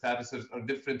official statuses or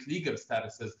different legal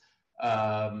statuses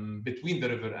between the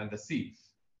river and the sea.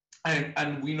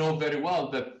 And we know very well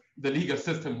that the legal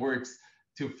system works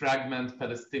to fragment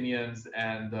Palestinians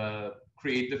and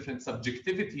create different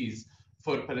subjectivities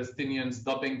for Palestinians,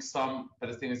 dubbing some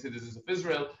Palestinian citizens of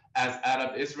Israel as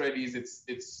Arab Israelis.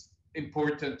 It's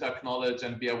important to acknowledge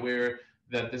and be aware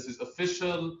that this is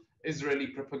official Israeli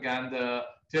propaganda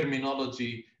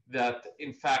terminology that,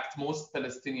 in fact, most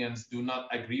Palestinians do not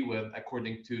agree with,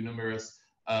 according to numerous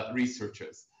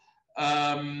researchers.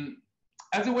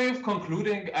 As a way of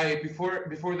concluding,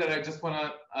 before that, I just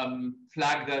want to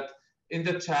flag that in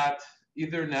the chat,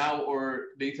 either now or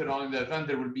later on in the event,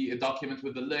 there will be a document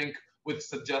with a link with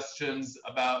suggestions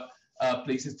about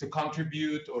places to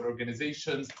contribute or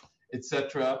organizations,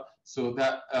 etc. So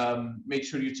that make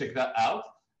sure you check that out.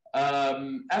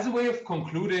 As a way of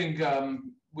concluding,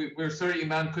 we're sorry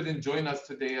Iman couldn't join us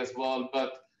today as well,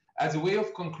 but as a way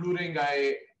of concluding,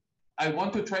 I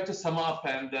want to try to sum up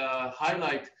and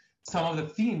highlight some of the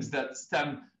themes that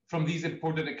stem from these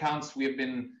important accounts we have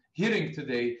been hearing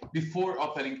today before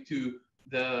opening to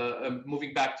the,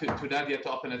 moving back to Nadia to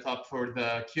open it up for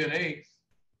the Q&A.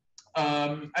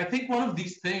 I think one of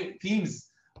these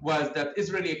themes was that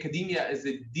Israeli academia is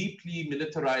a deeply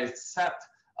militarized set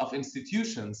of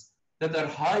institutions that are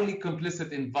highly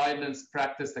complicit in violence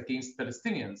practiced against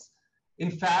Palestinians.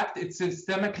 In fact, it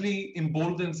systemically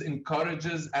emboldens,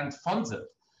 encourages, and funds it.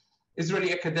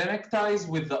 Israeli academic ties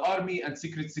with the army and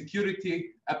secret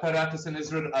security apparatus in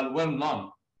Israel are well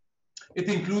known. It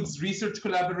includes research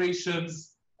collaborations,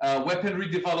 weaponry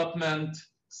development,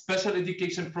 special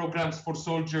education programs for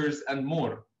soldiers, and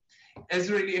more.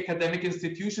 Israeli academic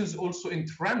institutions also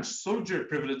entrench soldier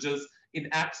privileges in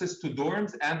access to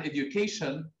dorms and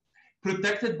education,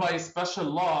 protected by a special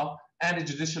law and a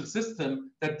judicial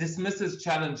system that dismisses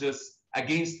challenges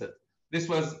against it. This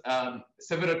was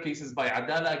several cases by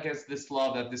Adala against this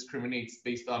law that discriminates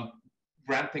based on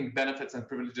granting benefits and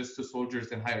privileges to soldiers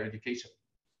in higher education.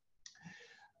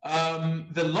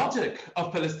 The logic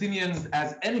of Palestinians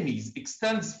as enemies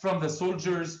extends from the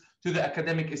soldiers to the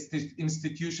academic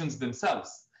institutions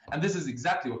themselves. And this is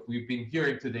exactly what we've been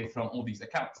hearing today from all these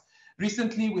accounts.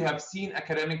 Recently, we have seen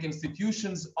academic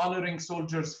institutions honoring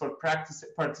soldiers for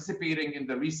participating in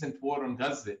the recent war on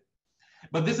Gaza.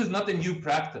 But this is not a new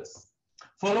practice.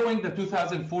 Following the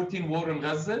 2014 war on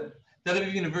Gaza, Tel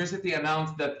Aviv University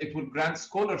announced that it would grant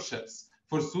scholarships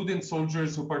for student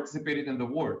soldiers who participated in the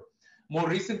war. More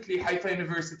recently, Haifa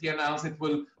University announced it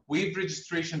will waive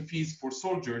registration fees for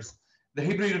soldiers. The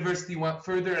Hebrew University went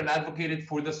further and advocated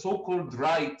for the so-called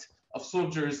right of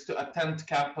soldiers to attend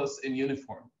campus in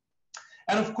uniform.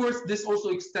 And of course, this also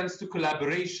extends to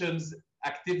collaborations,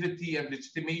 activity, and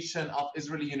legitimation of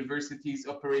Israeli universities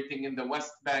operating in the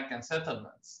West Bank and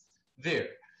settlements there.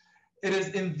 It is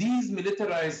in these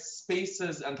militarized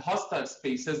spaces and hostile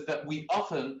spaces that we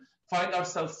often find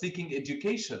ourselves seeking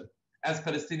education as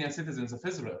Palestinian citizens of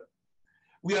Israel.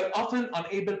 We are often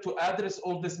unable to address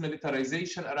all this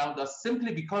militarization around us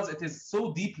simply because it is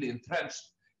so deeply entrenched,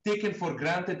 taken for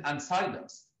granted, and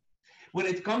silenced. When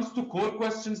it comes to core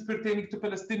questions pertaining to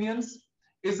Palestinians,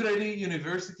 Israeli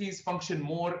universities function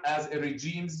more as a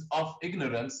regimes of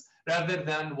ignorance rather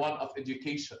than one of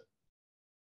education.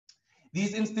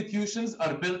 These institutions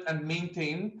are built and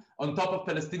maintained on top of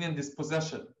Palestinian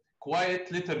dispossession, quiet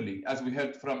literally, as we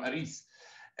heard from Aris.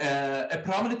 A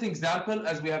prominent example,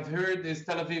 as we have heard, is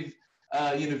Tel Aviv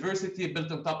University,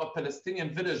 built on top of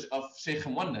Palestinian village of Sheikh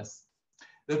Mwannas.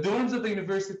 The dorms of the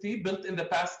university, built in the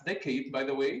past decade, by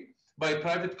the way, by a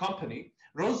private company,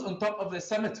 rose on top of the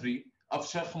cemetery of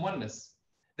Sheikh Mwannas.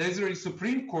 The Israeli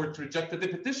Supreme Court rejected a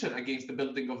petition against the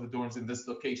building of the dorms in this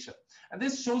location. And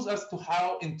this shows us to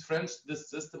how entrenched this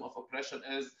system of oppression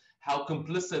is, how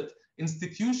complicit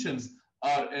institutions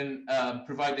are in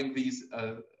providing these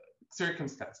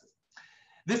circumstances.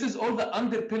 This is all the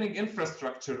underpinning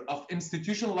infrastructure of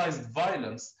institutionalized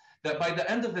violence that by the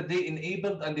end of the day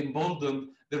enabled and emboldened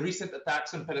the recent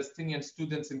attacks on Palestinian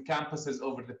students in campuses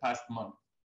over the past month.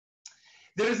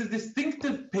 There is a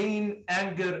distinctive pain,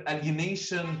 anger,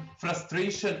 alienation,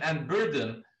 frustration, and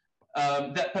burden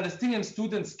that Palestinian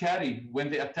students carry when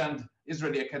they attend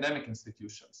Israeli academic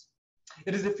institutions.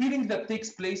 It is a feeling that takes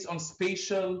place on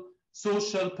spatial,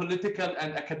 social, political,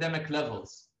 and academic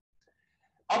levels.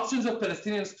 Options of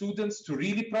Palestinian students to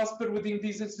really prosper within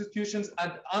these institutions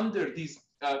and under these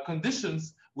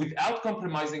conditions without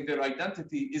compromising their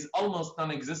identity is almost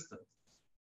non-existent.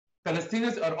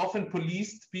 Palestinians are often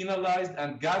policed, penalized,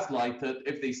 and gaslighted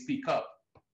if they speak up.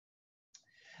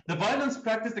 The violence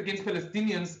practiced against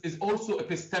Palestinians is also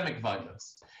epistemic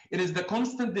violence. It is the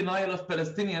constant denial of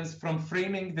Palestinians from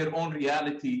framing their own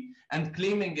reality and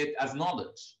claiming it as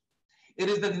knowledge. It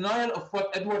is the denial of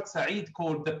what Edward Said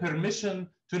called the permission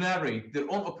to narrate their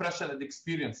own oppression and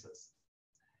experiences.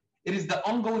 It is the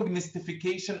ongoing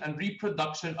mystification and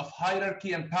reproduction of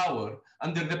hierarchy and power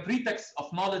under the pretext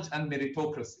of knowledge and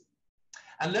meritocracy.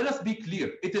 And let us be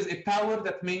clear, it is a power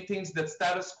that maintains the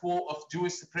status quo of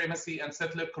Jewish supremacy and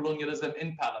settler colonialism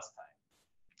in Palestine.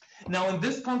 Now, in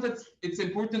this context, it's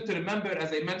important to remember,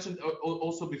 as I mentioned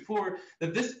also before,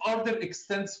 that this order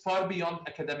extends far beyond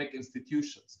academic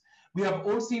institutions. We have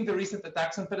all seen the recent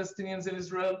attacks on Palestinians in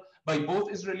Israel by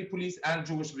both Israeli police and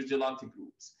Jewish vigilante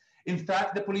groups. In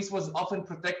fact, the police was often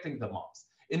protecting the mosques.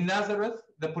 In Nazareth,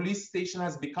 the police station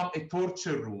has become a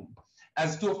torture room,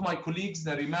 as two of my colleagues,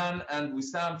 Nariman and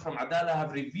Wissam from Adala,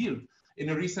 have revealed in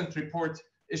a recent report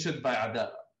issued by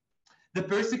Adala. The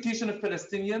persecution of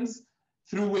Palestinians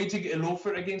through waging a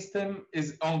lawfare against them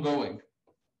is ongoing.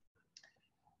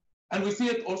 And we see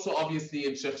it also obviously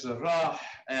in Sheikh Jarrah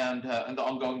and the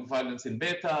ongoing violence in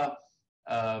Beta,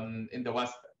 in the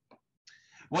West Bank.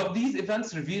 What these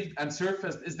events revealed and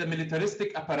surfaced is the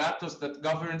militaristic apparatus that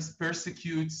governs,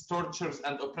 persecutes, tortures,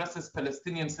 and oppresses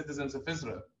Palestinian citizens of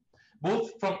Israel,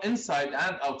 both from inside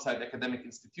and outside academic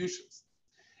institutions.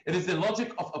 It is the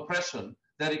logic of oppression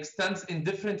that extends in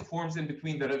different forms in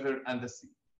between the river and the sea.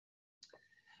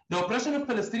 The oppression of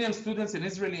Palestinian students in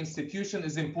Israeli institutions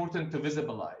is important to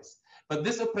visibilize, but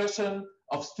this oppression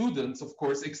of students, of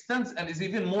course, extends and is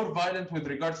even more violent with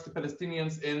regards to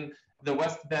Palestinians in the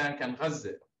West Bank and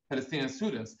Gaza, Palestinian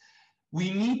students.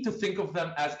 We need to think of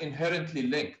them as inherently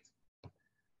linked.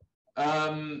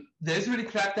 The Israeli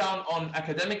crackdown on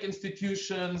academic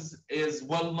institutions is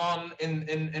well known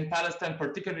in Palestine,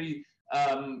 particularly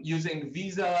using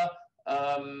visa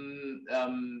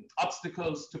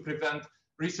obstacles to prevent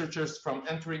researchers from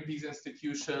entering these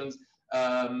institutions.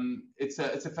 It's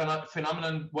a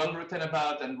phenomenon well written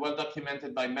about and well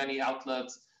documented by many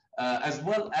outlets, as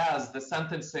well as the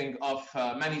sentencing of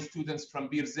many students from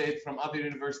Bir Zayt, from other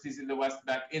universities in the West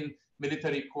Bank in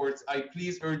military courts. I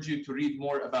please urge you to read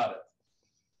more about it.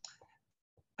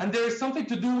 And there is something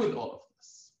to do with all of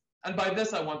this. And by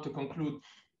this, I want to conclude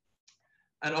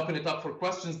and open it up for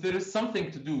questions. There is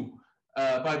something to do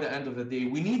by the end of the day.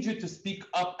 We need you to speak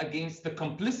up against the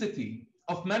complicity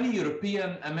of many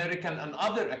European, American, and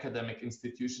other academic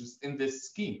institutions in this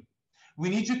scheme. We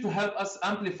need you to help us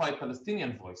amplify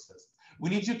Palestinian voices. We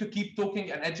need you to keep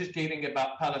talking and educating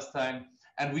about Palestine,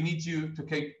 and we need you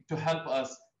to help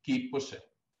us keep pushing.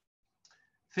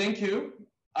 Thank you.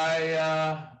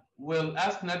 I will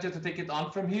ask Nadia to take it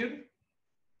on from here,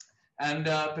 and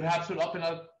perhaps we'll open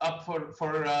up for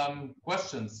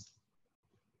questions.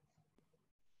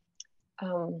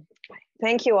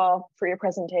 Thank you all for your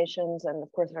presentations, and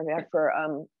of course,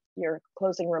 for your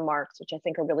closing remarks, which I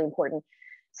think are really important.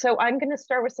 So I'm going to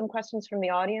start with some questions from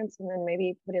the audience and then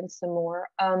maybe put in some more.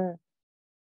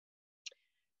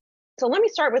 So let me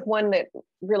start with one that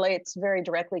relates very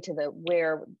directly to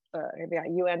where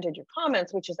you ended your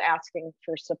comments, which is asking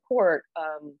for support.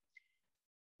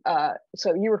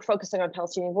 So you were focusing on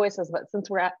Palestinian voices, but since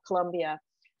we're at Columbia,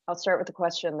 I'll start with a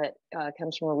question that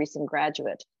comes from a recent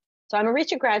graduate. So I'm a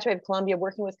recent graduate of Columbia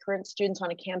working with current students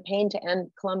on a campaign to end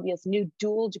Columbia's new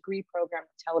dual degree program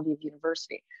at Tel Aviv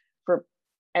University. For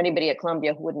anybody at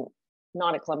Columbia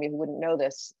not at Columbia who wouldn't know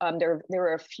this, there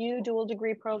are a few dual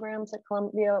degree programs at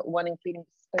Columbia, one including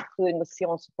with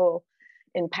Sciences Po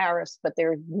in Paris, but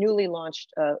they're newly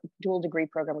launched a dual degree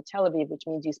program with Tel Aviv, which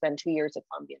means you spend 2 years at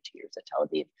Columbia, 2 years at Tel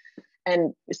Aviv.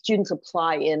 And students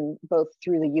apply in both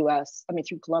through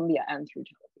through Columbia and through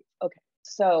Tel Aviv. Okay,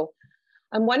 so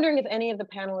I'm wondering if any of the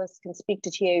panelists can speak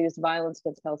to TAU's violence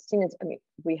against Palestinians. I mean,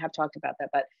 we have talked about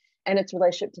that, and its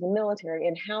relationship to the military,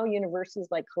 and how universities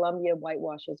like Columbia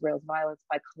whitewash Israel's violence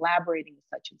by collaborating with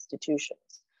such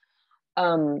institutions.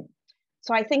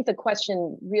 So I think the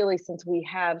question really, since we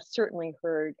have certainly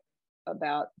heard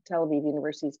about Tel Aviv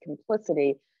University's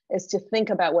complicity, is to think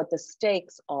about what the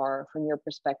stakes are from your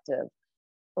perspective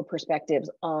or perspectives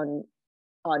on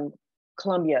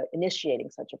Colombia initiating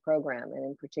such a program, and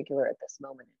in particular at this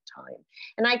moment in time.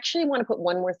 And I actually want to put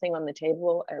one more thing on the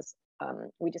table as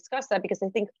we discuss that, because I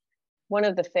think one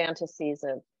of the fantasies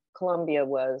of Colombia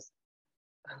was,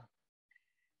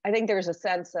 I think there's a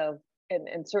sense of,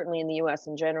 and certainly in the US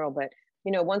in general, but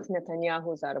once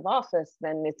Netanyahu's out of office,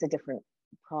 then it's a different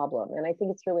problem. And I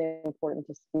think it's really important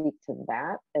to speak to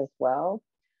that as well,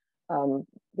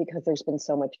 because there's been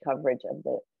so much coverage of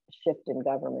the shift in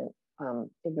government,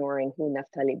 ignoring who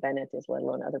Naftali Bennett is, let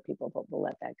alone other people, but we'll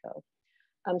let that go.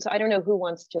 So I don't know who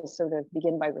wants to sort of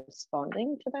begin by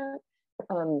responding to that,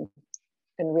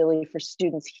 and really for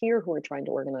students here who are trying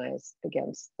to organize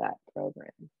against that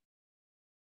program.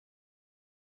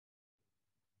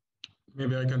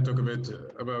 Maybe I can talk a bit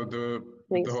about the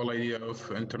whole idea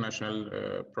of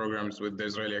international programs with the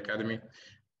Israeli Academy,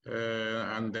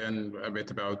 and then a bit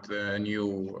about the new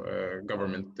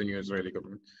government, the new Israeli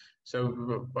government.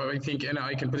 So I think, and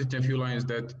I can put it in a few lines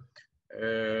that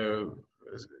the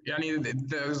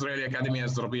Israeli Academy,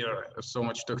 as Rabia so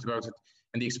much talked about it,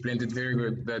 and he explained it very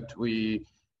good, that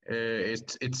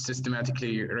it's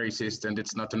systematically racist, and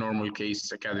it's not a normal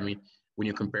case academy when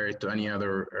you compare it to any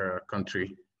other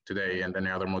country today and any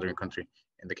other modern country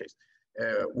in the case.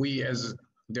 We as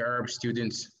the Arab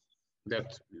students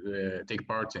that take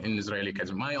part in Israeli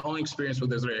Academy, my own experience with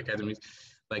the Israeli Academies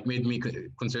made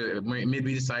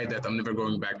me decide that I'm never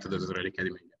going back to the Israeli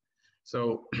Academy again.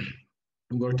 So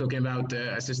we're talking about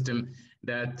a system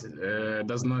that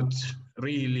does not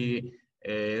really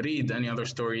read any other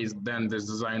stories than the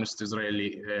Zionist Israeli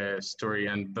story,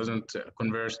 and doesn't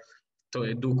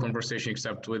do conversation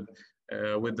except with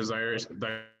the Zionist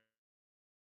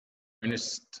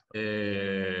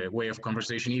way of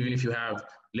conversation, even if you have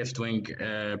left-wing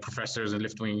professors and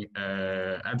left-wing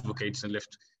advocates and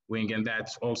left-wing, and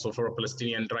that's also for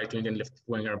Palestinian right-wing and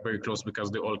left-wing are very close, because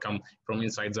they all come from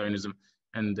inside Zionism,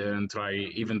 and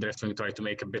even the left-wing try to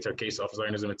make a better case of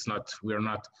Zionism. We are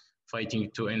not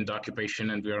fighting to end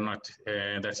occupation, and we are not,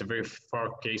 that's a very far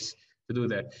case to do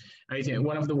that. I think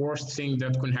one of the worst things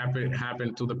that can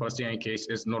happen to the Palestinian case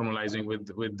is normalizing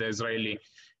with the Israeli,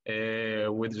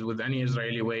 with any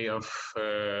Israeli way of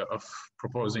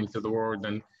proposing to the world,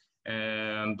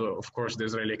 and of course the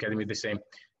Israeli Academy the same.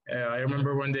 I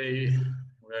remember one day,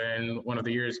 in one of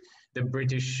the years, the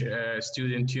British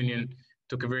Student Union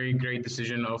took a very great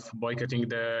decision of boycotting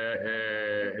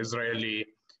the Israeli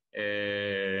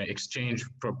exchange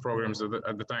programs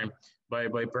at the time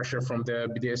by pressure from the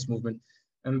BDS movement,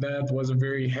 and that was a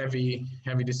very heavy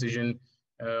decision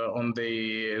on the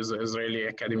Israeli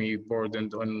Academy board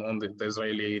and on the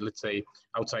Israeli, let's say,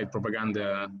 outside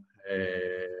propaganda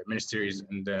ministries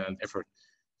and effort.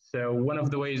 So one of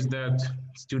the ways that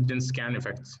students can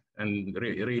affect, and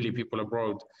really people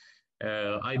abroad,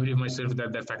 I believe myself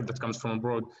that the effect that comes from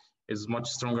abroad is much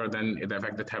stronger than the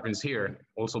effect that happens here,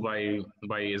 also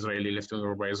by Israeli left-wing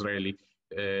or by Israeli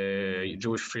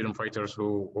Jewish freedom fighters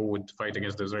who would fight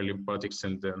against the Israeli politics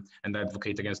and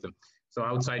advocate against them. So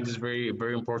outside is very,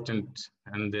 very important,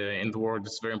 and in the world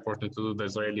it's very important to the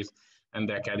Israelis, and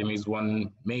the academy is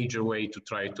one major way to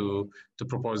try to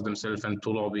propose themselves and to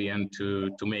lobby and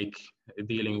to make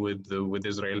dealing with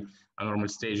Israel a normal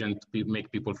stage, and to make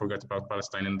people forget about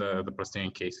Palestine and the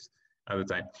Palestinian case at the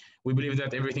time. We believe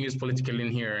that everything is political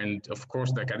in here, and of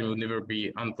course the academy would never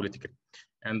be unpolitical.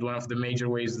 And one of the major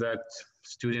ways that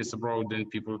students abroad and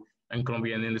people in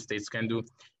Colombia and in the States can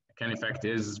in fact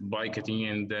is boycotting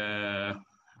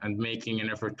and making an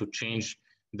effort to change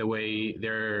the way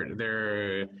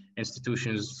their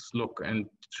institutions look and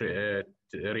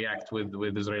react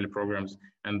with Israeli programs,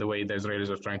 and the way the Israelis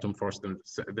are trying to enforce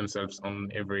themselves on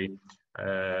every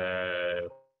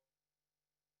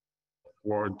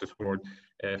word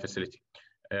facility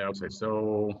outside. So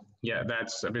yeah,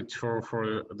 that's a bit for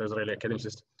the Israeli academy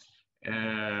system.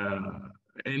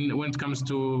 And when it comes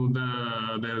to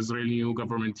the Israeli new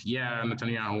government, yeah,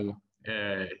 Netanyahu,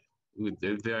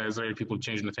 the Israeli people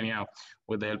changed Netanyahu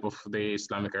with the help of the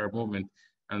Islamic Arab movement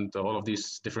and all of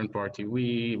these different parties.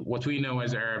 What we know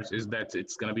as Arabs is that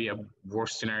it's going to be a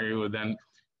worse scenario than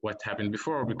what happened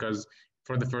before, because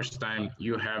for the first time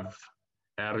you have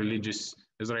a religious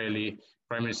Israeli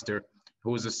prime minister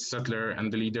who was a settler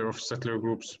and the leader of settler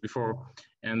groups before,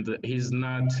 and he's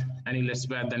not any less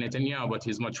bad than Netanyahu, but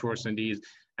he's much worse, and he's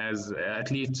as at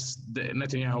least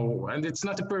Netanyahu, and it's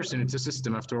not a person, it's a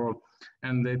system after all,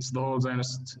 and it's the whole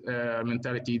Zionist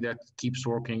mentality that keeps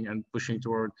working and pushing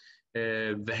toward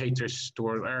the hatred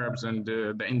toward Arabs and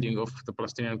the ending of the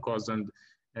Palestinian cause, and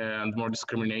more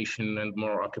discrimination and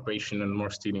more occupation and more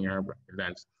stealing Arab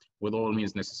lands. with all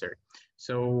means necessary.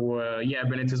 So yeah,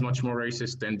 Bennett is much more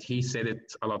racist, and he said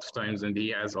it a lot of times, and he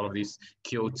has all of these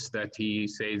quotes that he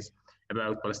says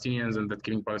about Palestinians and that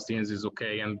killing Palestinians is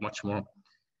okay and much more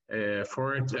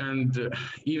for it. And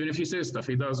even if he says stuff,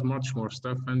 he does much more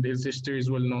stuff, and his history is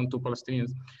well known to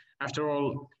Palestinians. After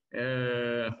all,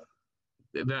 the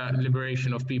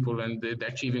liberation of people and the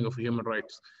achieving of human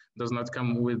rights does not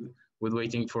come with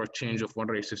waiting for a change of one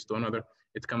racist to another.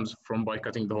 It comes from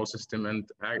boycotting the whole system and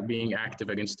being active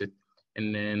against it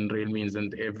in real means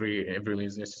and every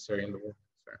means necessary in the world.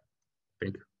 So,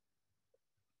 thank you.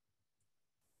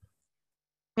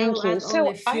 Thank you.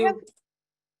 So I have.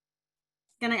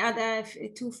 Can I add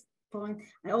 2 points?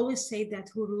 I always say that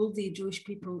who ruled the Jewish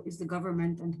people is the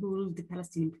government, and who ruled the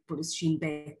Palestinian people is Shin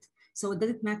Bet. So it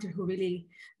doesn't matter who really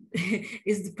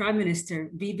is the prime minister,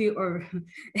 Bibi or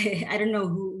I don't know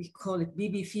who we call it,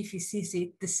 Bibi, Fifi,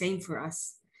 Sisi, the same for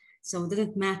us. So it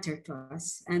doesn't matter to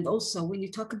us. And also when you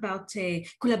talk about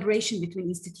collaboration between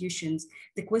institutions,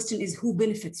 the question is who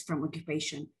benefits from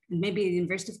occupation? And maybe the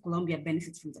University of Columbia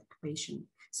benefits from the occupation.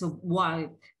 So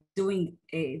while doing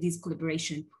this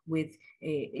collaboration with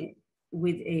a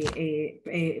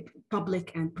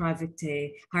public and private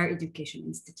higher education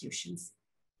institutions.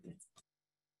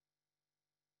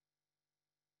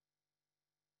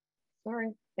 Sorry,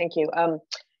 thank you.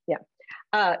 Yeah,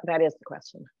 that is the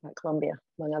question at Columbia,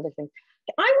 among other things.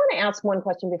 I want to ask one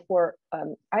question before,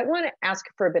 I want to ask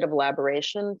for a bit of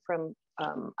elaboration from,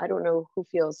 I don't know who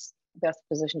feels best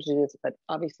positioned to do this, but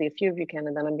obviously a few of you can,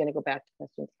 and then I'm going to go back to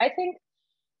questions. I think,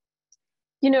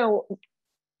 you know,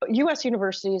 US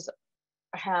universities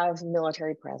have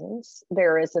military presence.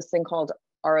 There is this thing called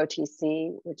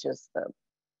ROTC, which is the,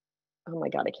 oh my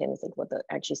God, I can't even think what that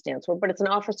actually stands for, but it's an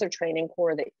officer training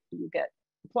corps that you get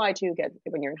applied to, you get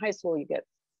when you're in high school, you get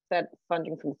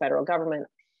funding from the federal government,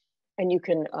 and you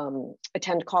can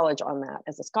attend college on that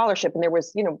as a scholarship. And there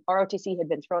was, you know, ROTC had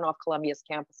been thrown off Columbia's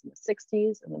campus in the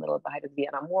 60s in the middle of the height of the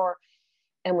Vietnam War,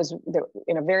 and was there,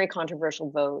 in a very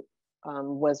controversial vote,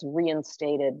 was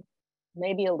reinstated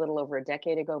maybe a little over a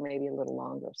decade ago, maybe a little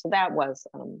longer. So that was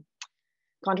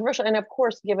controversial. And of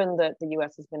course, given that the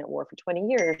US has been at war for 20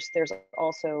 years, there's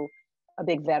also a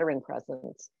big veteran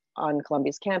presence on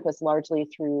Columbia's campus, largely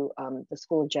through the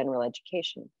School of General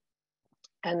Education.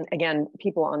 And again,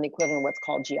 people on the equivalent of what's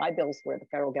called GI Bills, where the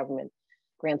federal government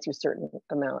grants you a certain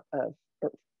amount of,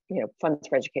 you know, funds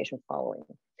for education following.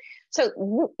 So,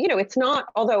 you know, it's not,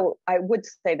 although I would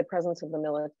say the presence of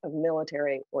the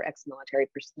military or ex-military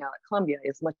personnel at Columbia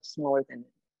is much smaller than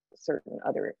certain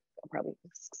other probably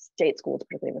state schools,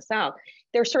 particularly in the South,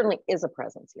 there certainly is a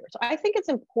presence here. So I think it's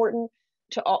important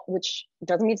to all, which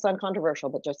doesn't mean it's uncontroversial,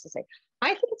 but just to say, I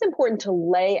think it's important to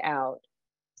lay out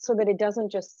so that it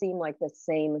doesn't just seem like the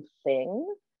same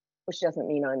thing, which doesn't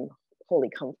mean I'm wholly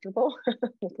comfortable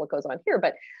with what goes on here,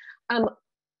 but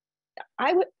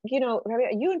I would, you know,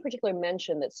 you in particular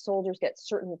mentioned that soldiers get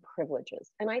certain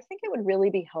privileges. And I think it would really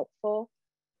be helpful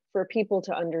for people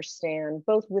to understand,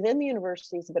 both within the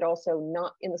universities, but also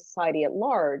not in the society at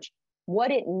large,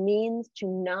 what it means to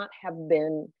not have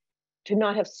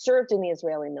served in the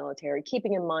Israeli military,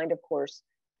 keeping in mind, of course,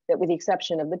 that with the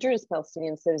exception of the Jewish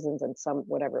Palestinian citizens and some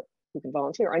whatever who can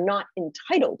volunteer, are not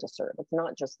entitled to serve. It's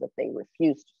not just that they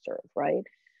refuse to serve, right?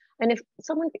 And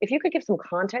if you could give some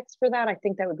context for that, I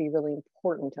think that would be really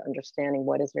important to understanding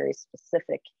what is very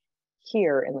specific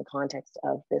here in the context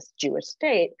of this Jewish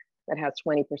state that has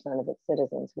 20% of its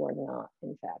citizens who are not,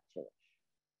 in fact, Jewish,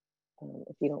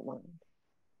 if you don't mind.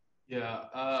 Yeah,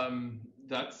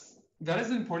 that is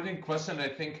an important question. I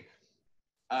think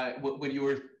when you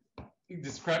were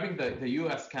describing the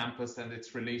US campus and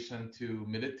its relation to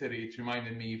military, it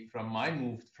reminded me from my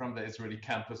move from the Israeli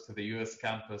campus to the US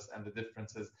campus and the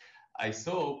differences I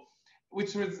saw,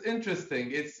 which was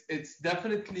interesting. It's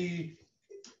definitely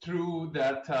true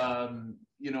that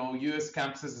you know, US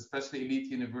campuses, especially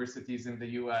elite universities in the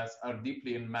US, are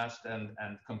deeply enmeshed and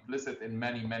complicit in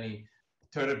many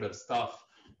terrible stuff.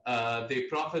 They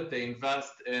profit, they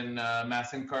invest in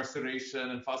mass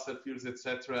incarceration and fossil fuels,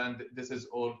 etc. And this is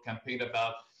all campaigned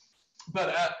about.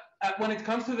 But when it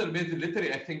comes to the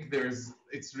military, I think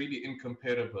it's really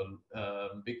incomparable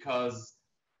because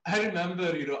I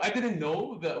remember, you know, I didn't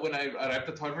know that when I arrived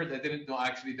at Harvard, I didn't know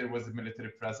actually there was a military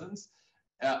presence.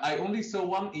 I only saw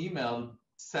one email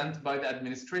sent by the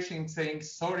administration saying,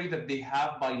 sorry that they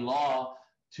have by law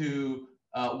to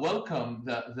welcome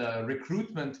the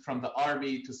recruitment from the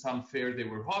army to some fair they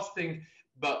were hosting,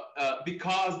 but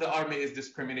because the army is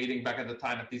discriminating back at the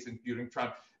time, at least during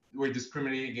Trump, were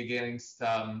discriminating against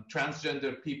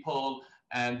transgender people,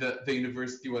 and the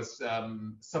university was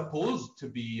supposed to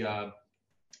be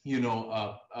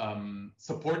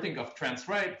supporting of trans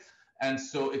rights. And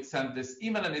so it sent this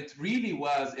email, and it really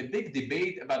was a big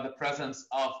debate about the presence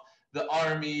of the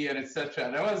army and etc.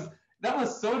 And that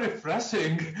was so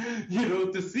refreshing,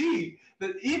 to see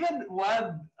that even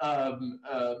when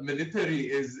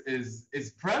military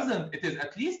is present, it is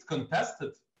at least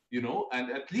contested,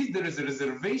 and at least there is a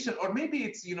reservation, or maybe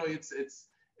it's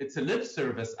it's a lip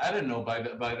service, I don't know, by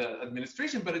the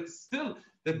administration, but it's still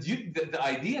the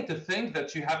idea to think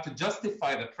that you have to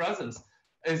justify the presence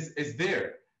is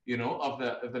there, of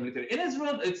the military. In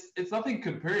Israel, it's nothing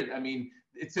compared. I mean,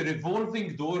 it's a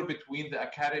revolving door between the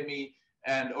academy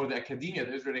or the academia,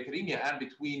 the Israeli academia, and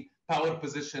between power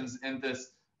positions in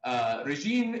this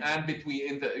regime, and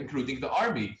including the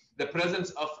army. The presence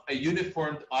of a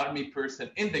uniformed army person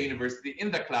in the university,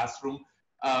 in the classroom,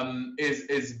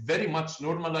 is very much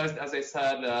normalized. As I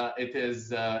said,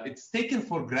 it's taken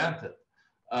for granted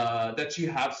that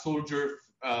you have soldier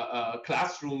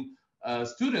classroom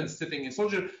students sitting in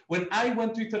soldier. When I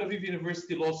went to Tel Aviv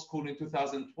University Law School in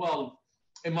 2012,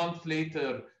 a month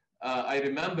later, I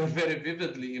remember very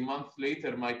vividly, a month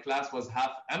later, my class was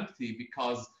half empty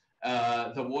because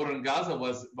the war in Gaza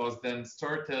was then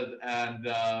started, and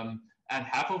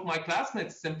half of my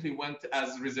classmates simply went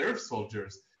as reserve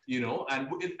soldiers,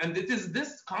 and it is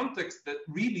this context that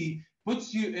really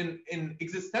puts you in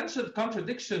existential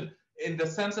contradiction, in the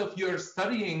sense of you're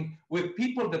studying with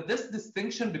people that this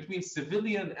distinction between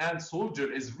civilian and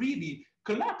soldier is really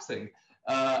collapsing,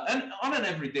 and on an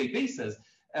everyday basis.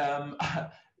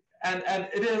 And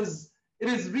it is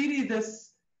really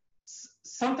this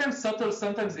sometimes subtle,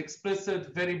 sometimes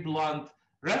explicit, very blunt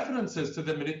references to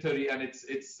the military, and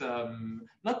it's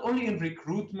not only in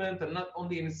recruitment and not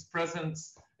only in its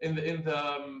presence in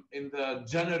the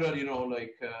general,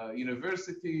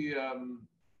 university,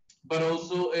 but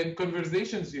also in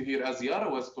conversations you hear, as Yara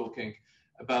was talking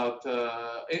about,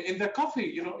 in the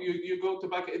coffee. You go to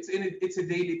back. It's a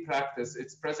daily practice.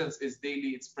 Its presence is daily.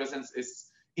 Its presence is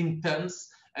intense,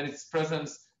 and its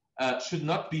presence should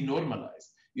not be normalized.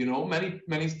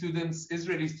 Many students,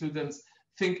 Israeli students,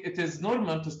 think it is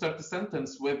normal to start a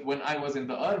sentence with "when I was in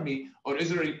the army," or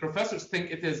Israeli professors think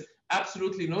it is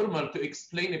absolutely normal to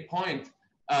explain a point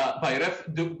by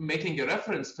making a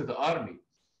reference to the army.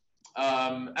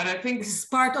 And I think this is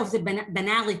part of the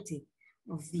banality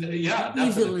of the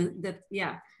evil.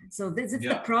 So this is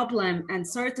the problem. And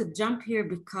sorry to jump here,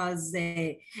 because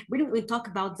when we talk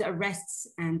about the arrests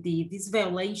and this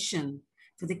violation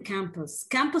to the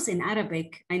campus in Arabic,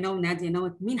 I know Nadia know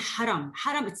it means haram.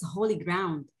 Haram, it's a holy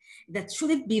ground that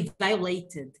shouldn't be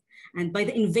violated. And by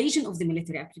the invasion of the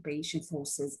military occupation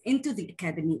forces into the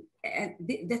academy,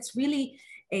 that's really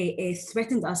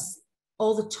threatened us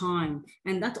all the time,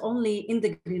 and not only in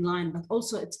the Green Line, but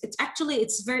also it's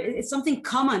something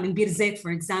common in Bir Zayt, for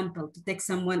example, to take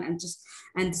someone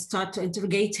and start to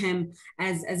interrogate him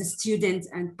as a student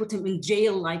and put him in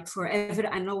jail like forever,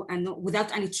 and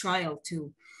without any trial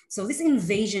too. So this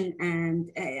invasion,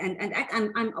 and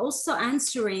I'm also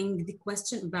answering the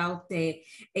question about a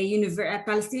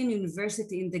Palestinian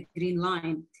university in the Green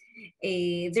Line.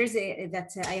 I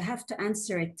have to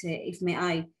answer it, if may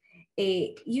I.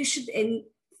 You should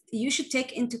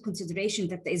take into consideration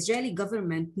that the Israeli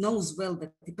government knows well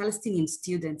that the Palestinian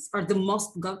students are the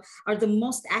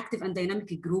most active and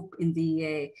dynamic group in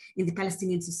the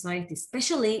Palestinian society,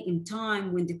 especially in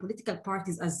time when the political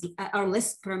parties are less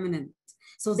permanent.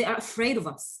 So they are afraid of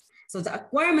us. So the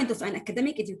acquirement of an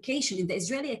academic education in the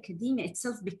Israeli academia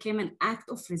itself became an act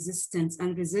of resistance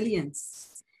and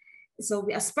resilience. So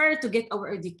we aspire to get our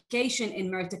education in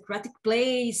meritocratic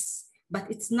place, but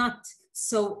it's not.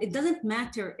 So it doesn't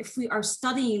matter if we are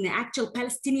studying in the actual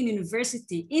Palestinian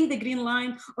university in the Green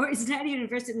Line or Israeli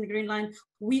university in the Green Line,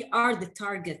 we are the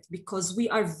target, because we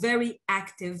are very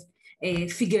active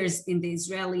figures in the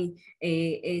Israeli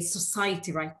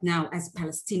society right now as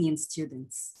Palestinian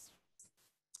students.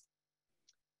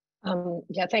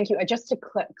 Thank you. Just to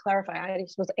clarify, I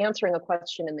was answering a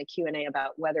question in the Q&A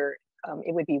about whether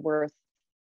it would be worth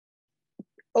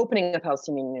opening a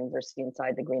Palestinian university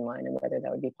inside the Green Line and whether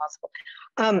that would be possible.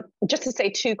 Just to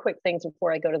say two quick things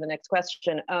before I go to the next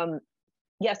question.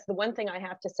 Yes, the one thing I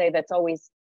have to say that's always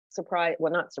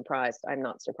I'm not surprised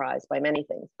by many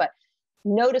things, but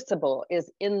noticeable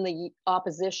is in the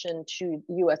opposition to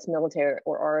US military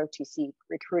or ROTC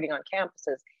recruiting on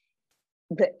campuses,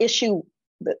 the issue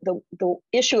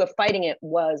of fighting it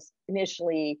was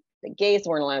initially that gays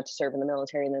weren't allowed to serve in the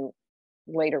military, and then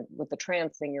later with the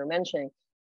trans thing you're mentioning.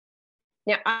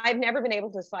 Now, I've never been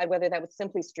able to decide whether that was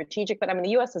simply strategic, but I mean,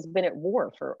 the US has been at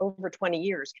war for over 20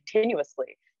 years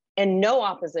continuously. and no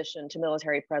opposition to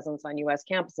military presence on US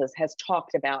campuses has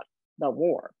talked about the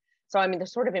war. So, I mean, the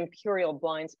sort of imperial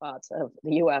blind spots of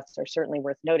the US are certainly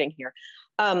worth noting here.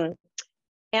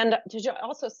 And to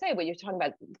also say what you're talking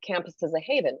about, campus as a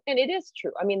haven, and it is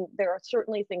true. I mean, there are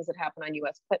certainly things that happen on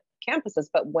US campuses,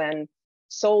 but when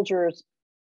soldiers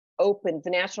the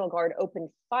National Guard opened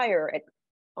fire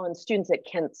on students at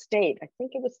Kent State, I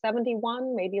think it was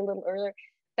 71, maybe a little earlier,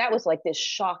 that was like this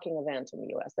shocking event in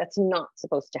the US. That's not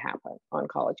supposed to happen on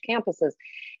college campuses.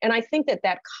 And I think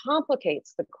that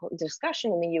complicates the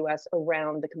discussion in the US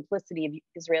around the complicity of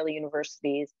Israeli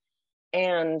universities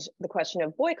and the question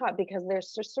of boycott, because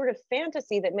there's this sort of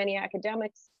fantasy that many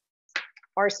academics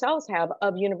ourselves have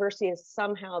of universities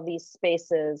somehow these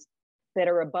spaces that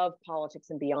are above politics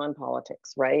and beyond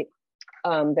politics, right?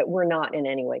 That we're not in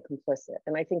any way complicit.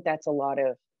 And I think that's a lot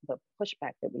of the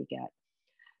pushback that we get.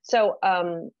 So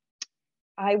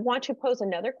I want to pose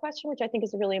another question, which I think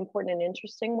is a really important and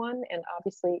interesting one. And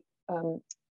obviously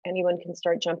anyone can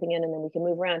start jumping in and then we can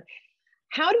move around.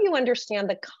 How do you understand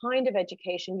the kind of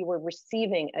education you were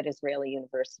receiving at Israeli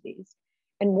universities?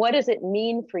 And what does it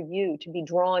mean for you to be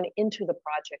drawn into the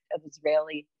project of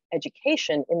Israeli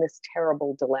education in this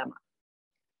terrible dilemma?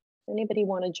 Anybody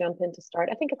want to jump in to start?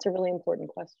 I think it's a really important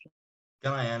question.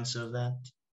 Can I answer that?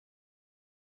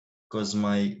 Because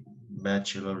my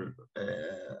bachelor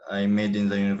I made in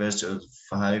the University of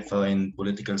Haifa in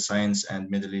political science and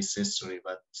Middle East history,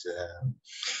 but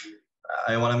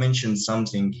I want to mention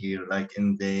something here. Like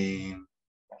in the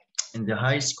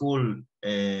high school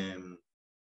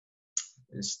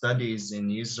studies in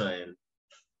Israel,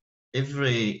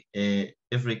 every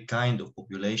kind of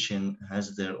population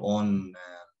has their own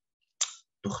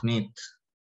تخنيت,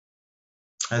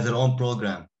 has their own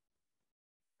program.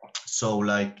 So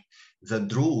like the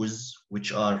Druze,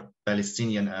 which are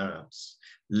Palestinian Arabs,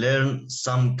 learn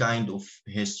some kind of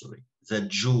history. The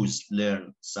Jews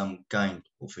learn some kind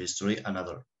of history,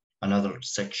 another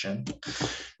section.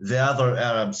 The other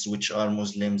Arabs, which are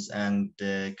Muslims and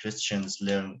Christians,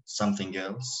 learn something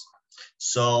else.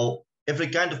 So every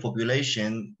kind of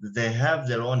population, they have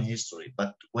their own history.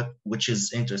 But which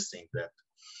is interesting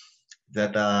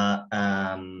that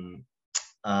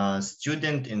a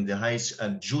student in a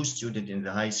Jew student in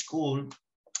the high school,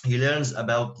 he learns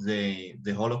about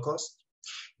the Holocaust.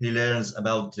 He learns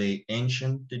about the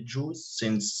ancient Jews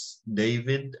since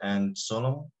David and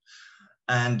Solomon,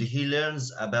 and he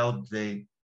learns about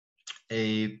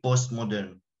a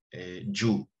postmodern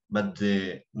Jew. But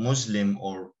the Muslim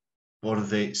or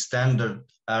the standard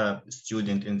Arab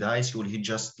student in the high school, he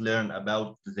just learned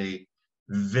about the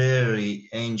very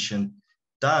ancient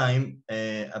time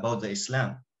about the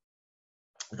Islam,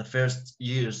 the first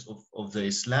years of the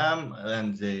Islam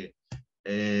and the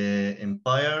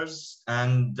empires,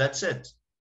 and that's it.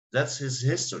 That's his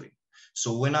history.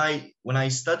 So when I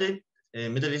studied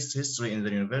Middle East history in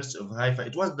the University of Haifa,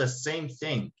 it was the same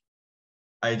thing.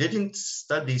 I didn't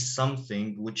study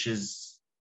something which is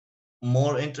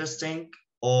more interesting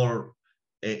or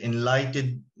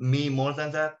enlightened me more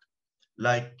than that.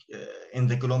 Like in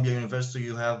the Columbia University,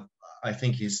 you have, I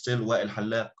think he's still Wa'il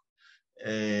Hallaq.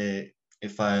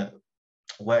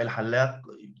 Wa'il Hallaq,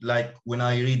 like when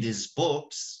I read his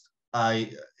books,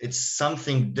 it's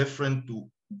something different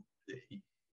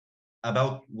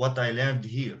about what I learned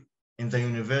here in the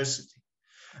university.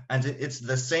 And it's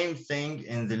the same thing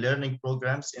in the learning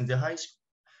programs in the high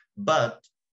school.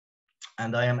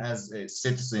 And I am as a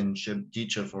citizenship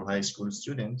teacher for high school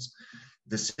students,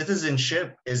 the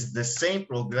citizenship is the same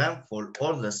program for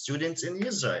all the students in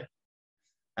Israel.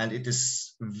 And it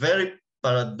is very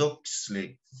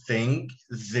paradoxically thing.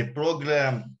 The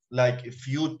program, like if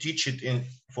you teach it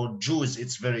for Jews,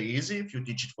 it's very easy. If you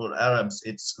teach it for Arabs,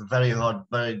 it's very hard,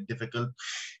 very difficult.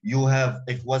 You have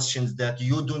questions that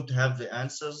you don't have the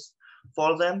answers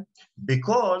for them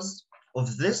because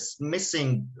of this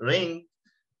missing ring,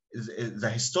 the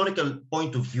historical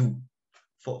point of view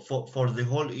for the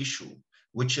whole issue,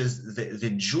 which is the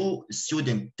Jew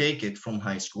student take it from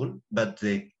high school, but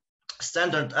the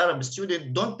standard Arab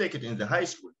student don't take it in the high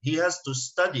school. He has to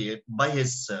study it by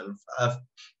himself.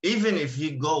 Even if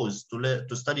he goes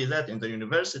to study that in the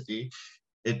university,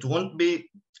 it won't be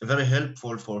very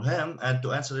helpful for him and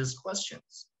to answer his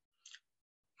questions.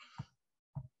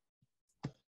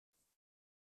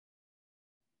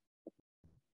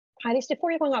 Hadis,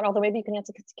 before you're going on, although maybe you can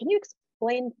answer, can you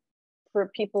explain for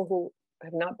people who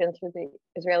have not been through the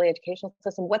Israeli educational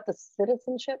system what the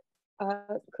citizenship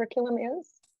curriculum is?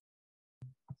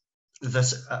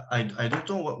 I don't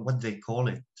know what they call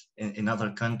it in other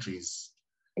countries.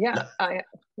 Yeah,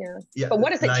 yeah. But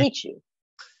what does it teach you?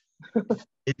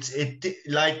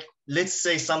 Like, let's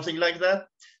say something like that.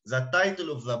 The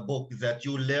title of the book that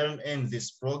you learn in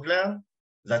this program,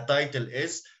 the title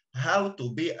is How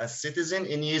to Be a Citizen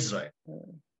in Israel.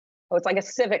 Oh, it's like a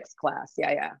civics class.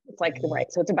 Yeah, yeah. It's like,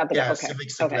 right. So it's about the, yeah, okay.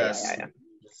 civics Okay, class. yeah, yeah,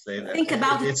 yeah. Think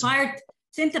about it,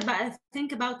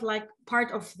 think about like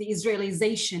part of the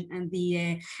Israelization and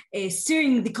the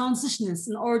steering the consciousness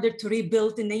in order to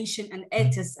rebuild the nation and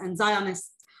ethos and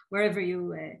Zionist, wherever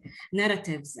you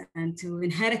narratives, and to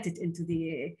inherit it into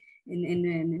the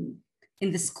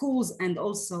in the schools and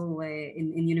also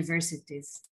in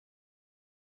universities.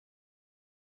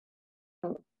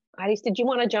 Iris, did you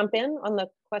want to jump in on the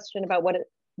question about what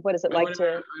is it like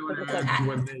to?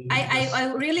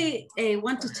 I really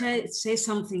want to say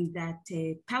something that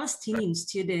Palestinian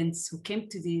students who came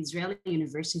to the Israeli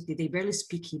university, they barely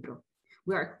speak Hebrew.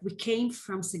 We came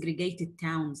from segregated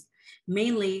towns.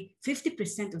 Mainly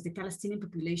 50% of the Palestinian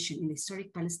population in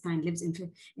historic Palestine lives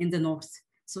in the north.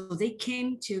 So they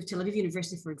came to Tel Aviv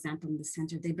University, for example, in the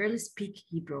center. They barely speak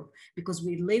Hebrew because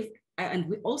we live and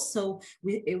we also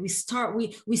we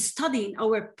study in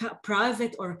our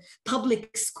private or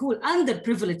public school,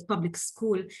 underprivileged public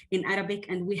school in Arabic,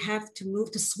 and we have to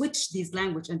move to switch these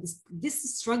language. And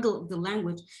this struggle of the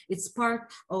language, it's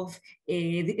part of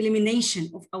the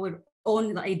elimination of our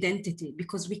own identity,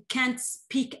 because we can't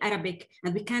speak Arabic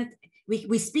and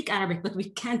we speak Arabic, but we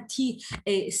can't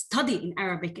study in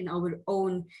Arabic in our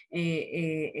own,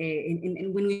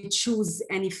 when we choose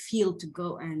any field to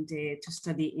go and to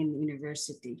study in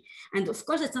university. And of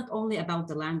course, it's not only about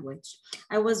the language.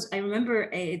 I remember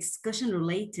a discussion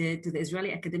related to the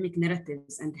Israeli academic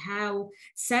narratives and how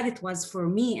sad it was for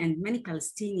me and many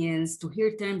Palestinians to hear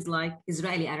terms like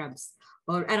Israeli Arabs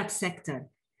or Arab sector.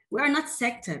 We are not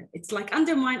sector. It's like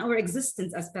undermine our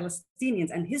existence as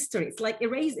Palestinians and history. It's like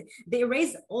they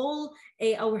erase all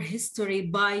our history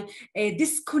by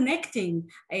disconnecting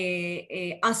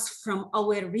us from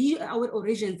our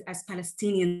origins as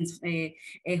Palestinians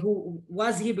who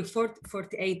was here before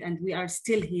 48, and we are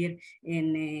still here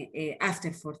in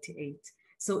after 48.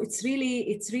 So it's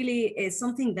really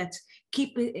something that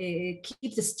keep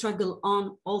the struggle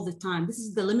on all the time. This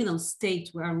is the liminal state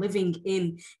we are living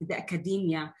in the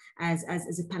academia as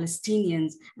a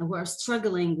Palestinians, and we are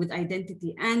struggling with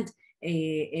identity and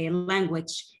a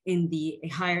language in the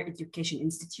higher education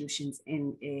institutions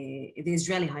in the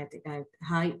Israeli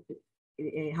higher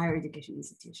education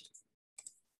institutions.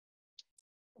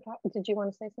 Did you want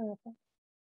to say something?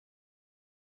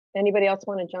 Anybody else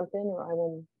want to jump in, or I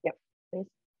will? Yeah. Please.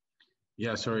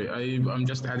 Yeah, sorry. I'm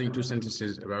just adding 2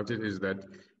 sentences about it. Is that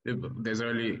the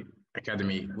Israeli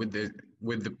academy with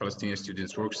the Palestinian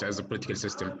students works as a political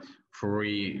system for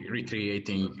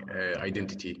recreating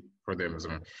identity for them as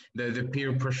well. The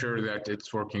peer pressure that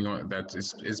it's working on, that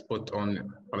is put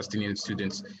on Palestinian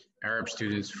students, Arab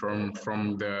students from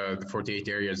the 48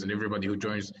 areas, and everybody who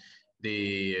joins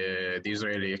the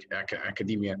Israeli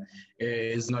academia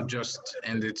is not just,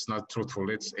 and it's not truthful.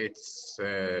 It's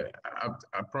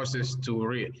a process to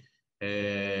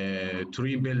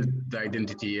rebuild the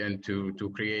identity and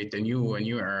to create a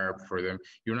new Arab for them.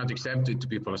 You're not accepted to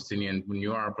be Palestinian when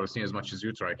you are Palestinian as much as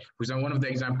you try. For example, one of the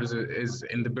examples is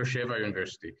in the Beersheba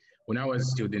University. When I was a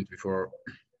student before,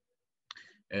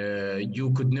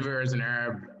 you could never, as an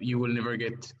Arab, you will never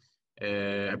get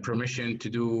permission to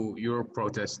do your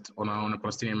protest on a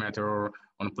Palestinian matter or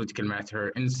on a political matter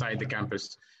inside the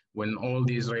campus, when all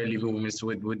the Israeli movements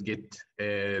would get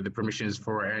the permissions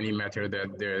for any matter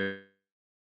that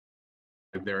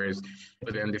there is.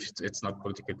 But then if it's not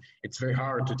political, it's very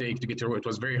hard to get a room. It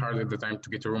was very hard at the time to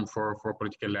get a room for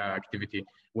political activity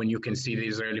when you can see the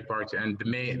Israeli part and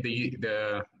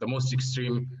the most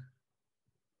extreme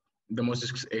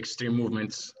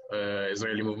movements,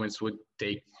 Israeli movements would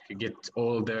get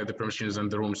all the permissions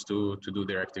and the rooms to do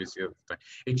their activities at the time.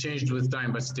 It changed with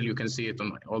time, but still you can see it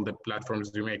on all the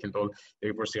platforms you make and all the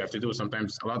reports you have to do.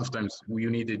 Sometimes, a lot of times, you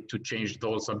needed to change the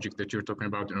whole subject that you're talking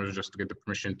about in order just to get the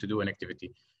permission to do an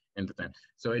activity in the time.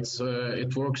 So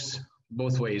it works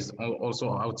both ways,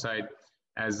 also outside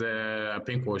as a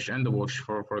pink wash and the wash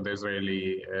for the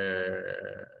Israeli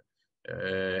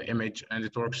image, and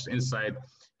it works inside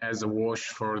as a wash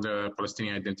for the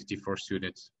Palestinian identity for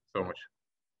students. So much.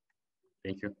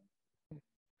 Thank you.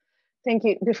 Thank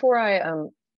you. Before I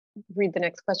read the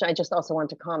next question, I just also want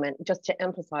to comment, just to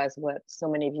emphasize what so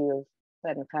many of you have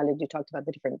said, and Khalid, you talked about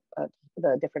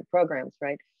the different programs,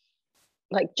 right?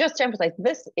 Like, just to emphasize,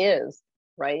 this is,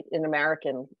 right, in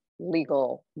American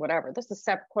legal whatever, this is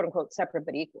quote unquote separate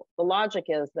but equal. The logic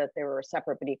is that there were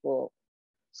separate but equal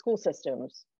school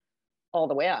systems all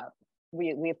the way up.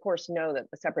 We of course know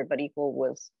that the separate but equal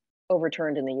was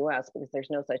overturned in the US because there's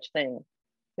no such thing.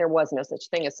 There was no such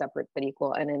thing as separate but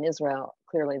equal. And in Israel,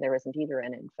 clearly there isn't either.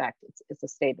 And in fact, it's a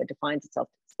state that defines itself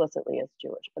explicitly as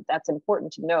Jewish. But that's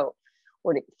important to note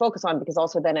or to focus on, because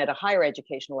also then at a higher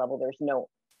educational level,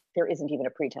 there isn't even a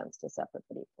pretense to separate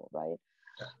but equal, right?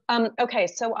 Okay,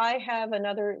 so I have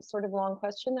another sort of long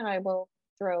question that I will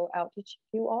throw out to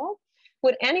you all.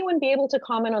 Would anyone be able to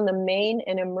comment on the main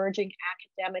and emerging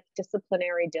academic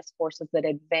disciplinary discourses that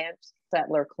advance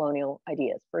settler colonial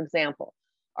ideas? For example,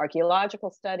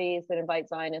 archaeological studies that advance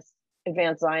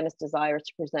Zionist desires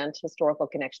to present historical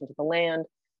connection to the land,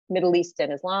 Middle East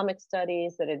and Islamic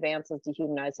studies that advances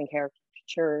dehumanizing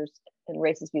caricatures and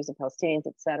racist views of Palestinians,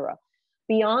 etc.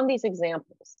 Beyond these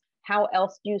examples, how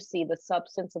else do you see the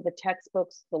substance of the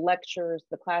textbooks, the lectures,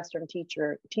 the classroom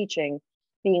teaching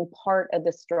being part of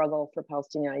the struggle for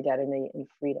Palestinian identity and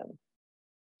freedom?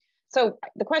 So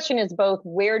the question is both,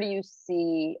 where do you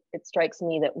see, it strikes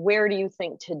me that where do you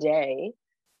think today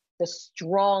the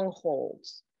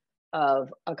strongholds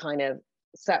of a kind of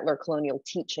settler colonial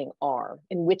teaching are?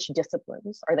 In which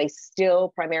disciplines? Are they still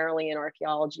primarily in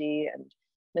archaeology and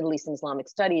Middle East and Islamic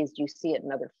studies? Do you see it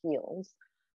in other fields?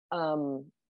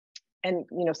 And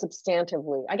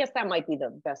substantively, I guess that might be the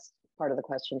best part of the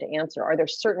question to answer. Are there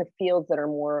certain fields that are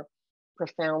more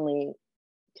profoundly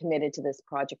committed to this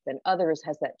project than others?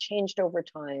 Has that changed over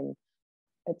time,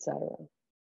 etc.?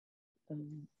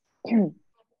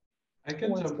 I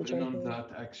can jump in on that,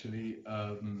 actually.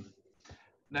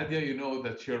 Nadia, you know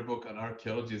that your book on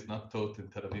archaeology is not taught in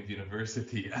Tel Aviv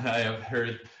University, and I have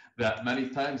heard that many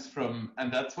times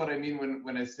and that's what I mean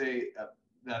when I say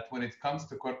that when it comes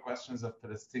to core questions of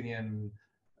Palestinian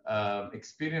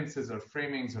experiences or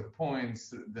framings or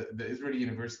points, the Israeli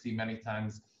university many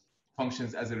times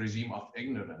functions as a regime of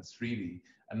ignorance, really,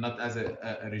 and not as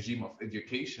a regime of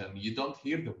education. You don't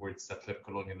hear the word settler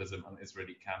colonialism on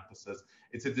Israeli campuses.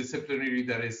 It's a disciplinary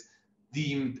that is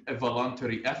deemed a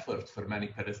voluntary effort for many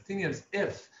Palestinians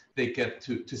if they get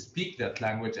to speak that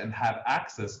language and have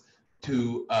access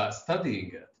to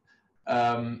studying it.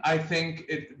 I think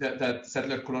that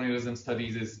settler colonialism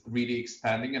studies is really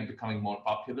expanding and becoming more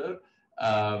popular.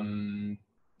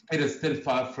 It is still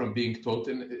far from being taught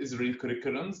in Israeli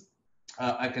curriculums.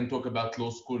 I can talk about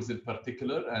law schools in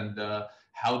particular and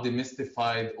how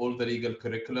demystified all the legal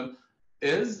curriculum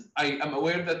is. I am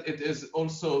aware that it is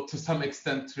also to some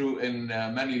extent true in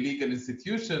many legal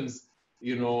institutions,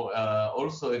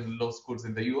 also in law schools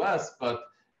in the US, but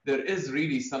there is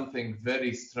really something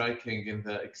very striking in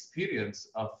the experience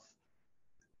of,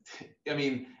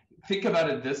 think about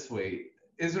it this way.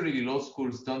 Israeli law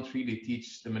schools don't really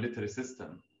teach the military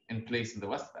system in place in the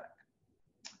West Bank.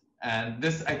 And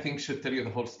this, I think, should tell you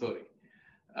the whole story.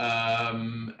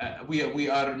 We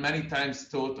are many times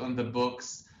taught on the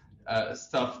books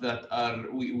stuff that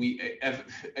we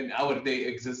in our day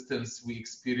existence, we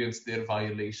experience their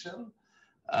violation.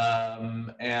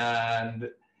 And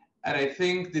I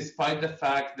think despite the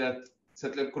fact that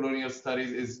settler colonial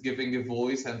studies is giving a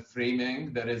voice and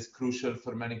framing that is crucial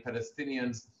for many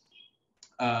Palestinians,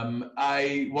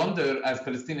 I wonder, as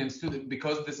Palestinian students,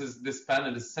 because this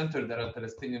panel is centered around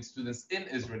Palestinian students in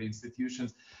Israeli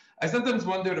institutions, I sometimes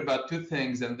wonder about two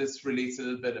things, and this relates a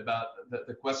little bit about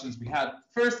the questions we had.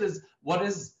 First is, what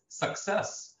is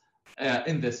success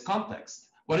in this context?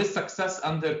 What is success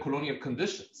under colonial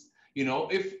conditions?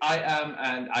 If I am,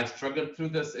 and I struggled through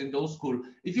this in law school,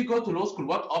 if you go to law school,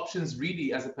 what options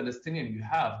really as a Palestinian you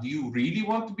have? Do you really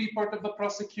want to be part of the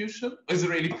prosecution,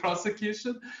 Israeli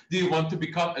prosecution? Do you want to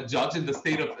become a judge in the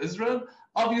state of Israel?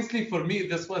 Obviously, for me,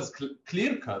 this was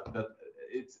clear cut that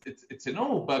it's a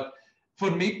no, but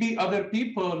for maybe other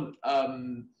people,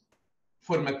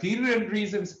 for material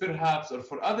reasons perhaps, or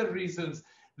for other reasons,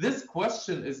 this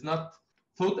question is not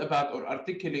thought about or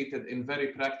articulated in very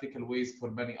practical ways for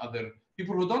many other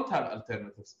people who don't have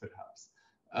alternatives, perhaps.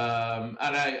 And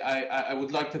I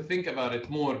would like to think about it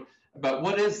more, about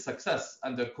what is success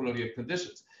under colonial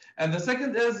conditions. And the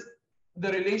second is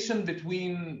the relation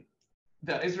between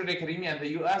the Israeli academia and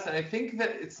the US. And I think that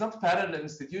it's not parallel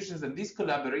institutions, and these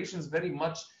collaborations very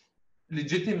much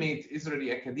legitimate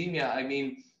Israeli academia.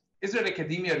 Israeli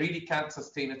academia really can't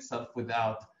sustain itself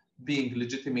without being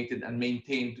legitimated and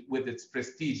maintained with its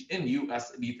prestige in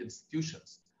US elite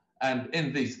institutions and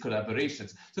in these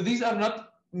collaborations. So these are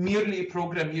not merely a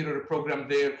program here or a program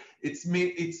there. It's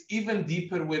even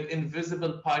deeper with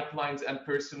invisible pipelines and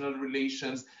personal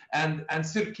relations and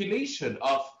circulation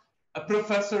of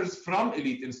professors from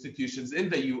elite institutions in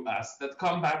the US that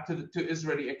come back to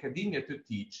Israeli academia to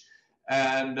teach.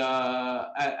 And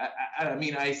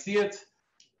I see it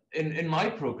in my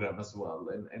program as well,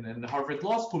 in Harvard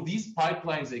Law School, these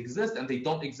pipelines exist, and they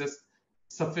don't exist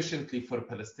sufficiently for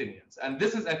Palestinians. And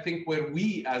this is, I think, where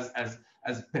we, as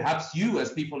perhaps you,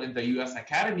 as people in the US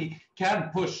Academy, can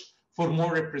push for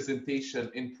more representation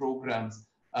in programs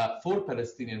for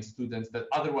Palestinian students that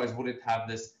otherwise wouldn't have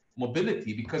this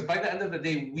mobility. Because by the end of the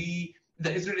day,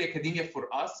 the Israeli academia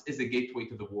for us is a gateway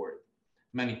to the world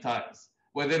many times,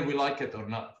 whether we like it or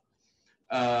not.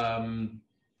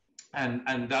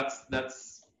 And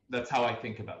that's how I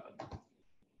think about it.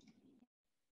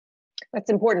 That's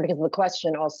important, because the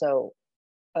question also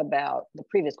about the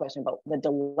previous question about the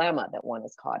dilemma that one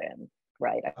is caught in,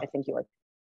 right? I think you are.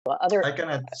 Well, I can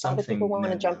add something. Other people want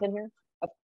to jump in here?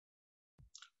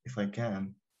 If I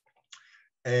can.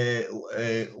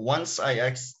 Once I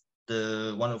asked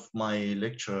one of my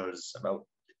lecturers about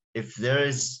if there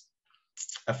is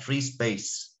a free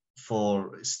space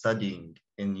for studying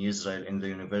in Israel in the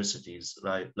universities,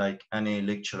 right? Like any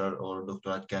lecturer or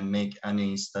doctorate can make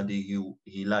any study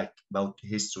he like about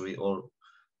history or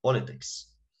politics.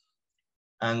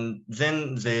 And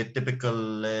then the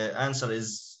typical answer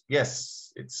is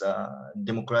yes, it's a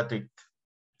democratic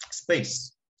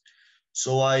space.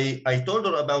 So I told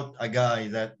her about a guy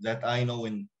that I know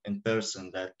in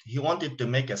person, that he wanted to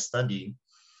make a study,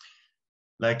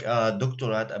 like a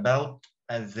doctorate, about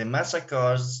the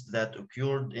massacres that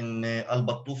occurred in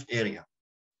Al-Battuf area.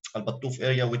 Al-Battuf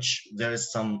area, which there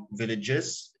is some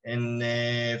villages in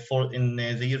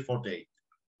the year 48.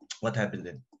 What happened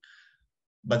then?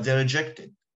 But they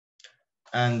rejected.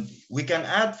 And we can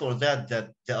add for that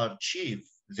the archive,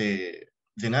 the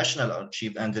National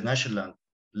Archive and the National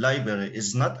Library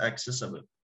is not accessible.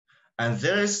 And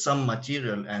there is some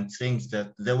material and things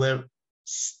that they were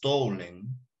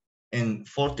stolen in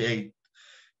 48,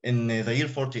 in the year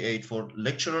 48, for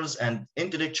lecturers and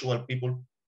intellectual people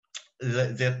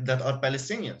that are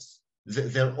Palestinians.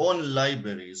 Their own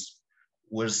libraries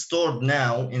were stored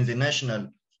now in the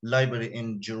National Library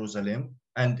in Jerusalem,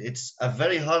 and it's a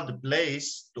very hard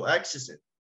place to access it.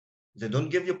 They don't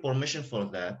give you permission for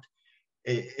that.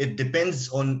 It depends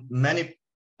on many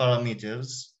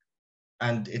parameters,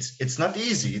 and it's not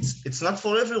easy. It's not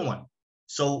for everyone.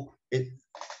 So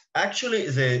actually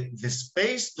the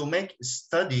space to make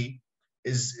study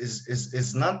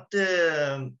is not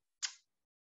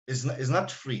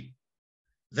free.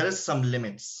 There is some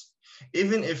limits,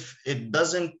 even if it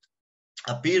doesn't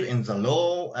appear in the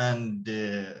law and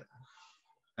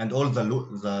all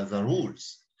the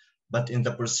rules, but in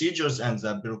the procedures and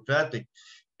the bureaucratic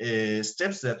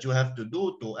steps that you have to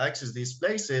do to access these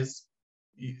places,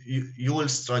 you will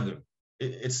struggle.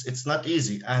 It's not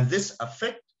easy, and this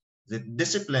affects the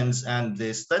disciplines and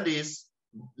the studies,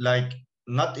 like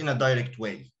not in a direct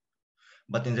way,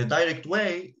 but in the direct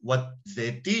way, what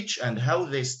they teach and how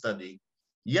they study,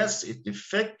 yes, it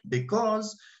affects,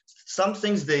 because some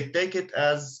things they take it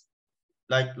as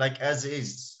like as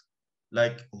is,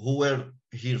 like who were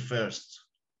here first,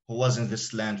 who was in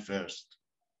this land first,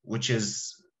 which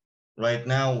is right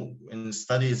now in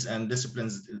studies and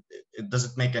disciplines, it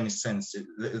doesn't make any sense.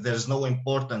 There's no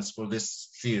importance for this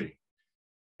theory.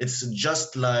 It's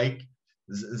just like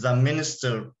the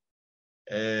minister,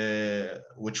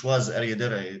 which was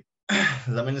Ariadere,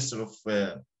 the minister of,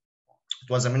 it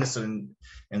was a minister in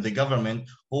the government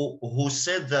who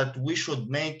said that we should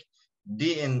make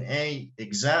DNA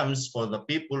exams for the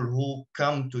people who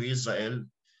come to Israel,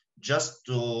 just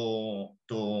to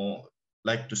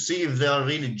see if they are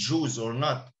really Jews or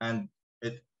not, and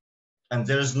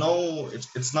there is no,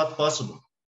 it's not possible.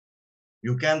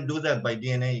 You can't do that by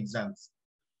DNA exams.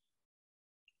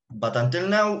 But until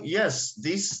now, yes,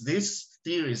 these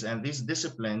theories and this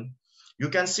discipline, you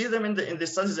can see them in the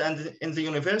studies and in the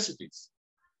universities.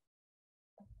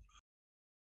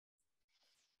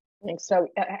 Thanks. So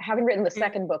having written the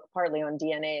second book partly on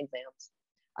DNA exams,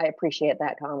 I appreciate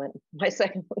that comment. My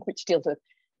second book, which deals with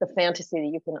the fantasy that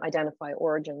you can identify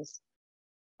origins,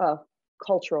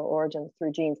 cultural origins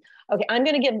through genes. Okay, I'm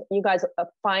going to give you guys a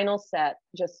final set,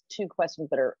 just two questions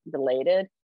that are related,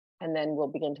 and then we'll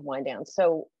begin to wind down.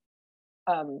 So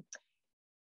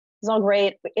it's all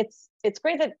great. It's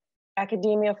great that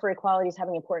Academia for Equality is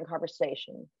having an important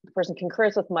conversation. The person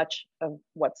concurs with much of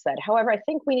what's said. However, I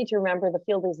think we need to remember the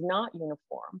field is not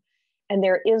uniform, and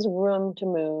there is room to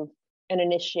move and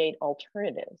initiate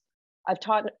alternatives. I've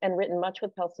taught and written much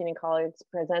with Palestinian colleagues,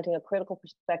 presenting a critical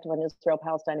perspective on Israel,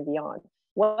 Palestine, and beyond.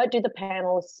 What do the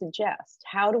panelists suggest?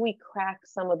 How do we crack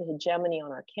some of the hegemony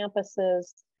on our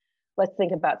campuses? Let's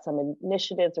think about some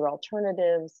initiatives or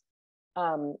alternatives.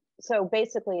 So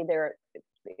basically,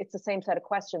 it's the same set of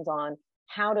questions on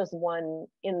how does one,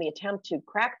 in the attempt to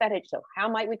crack that edge, so how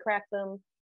might we crack them?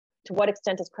 to what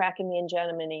extent does cracking the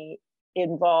hegemony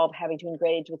involve having to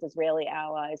engage with Israeli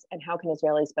allies, and how can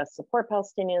Israelis best support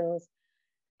Palestinians?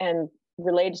 And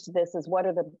related to this is what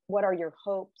are your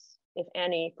hopes, if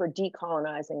any, for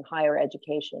decolonizing higher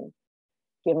education,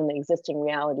 given the existing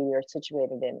reality we are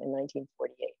situated in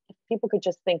 1948? If people could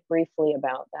just think briefly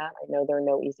about that. I know there are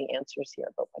no easy answers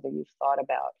here, but whether you've thought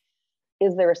about,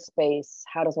 is there a space?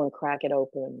 How does one crack it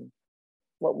open?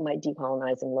 What might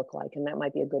decolonizing look like? And that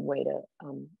might be a good way to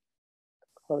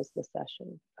close the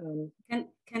session.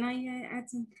 Can I add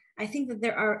some? I think that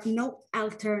there are no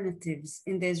alternatives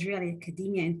in the Israeli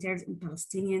academia in terms of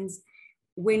Palestinians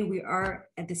when we are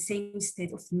at the same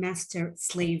state of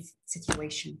master-slave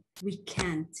situation. We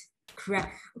can't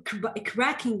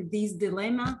cracking this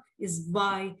dilemma is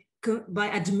by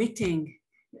admitting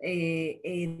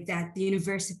that the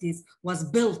universities was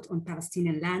built on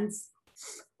Palestinian lands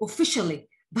officially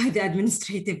by the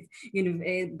administrative,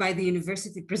 by the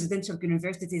university, presidential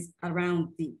universities around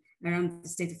the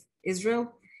state of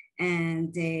Israel.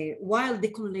 And while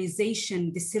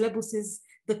decolonization, the syllabuses,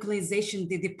 decolonization,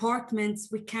 the departments,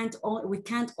 we can't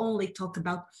only talk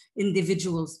about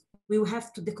individuals. We will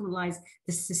have to decolonize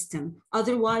the system.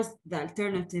 Otherwise, the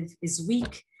alternative is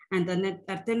weak, and the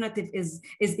alternative is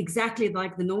exactly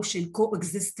like the notion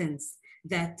coexistence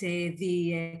that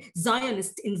the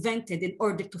Zionists invented in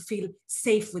order to feel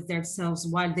safe with themselves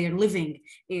while they're living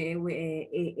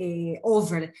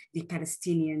over the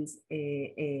Palestinians'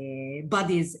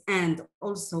 bodies and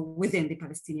also within the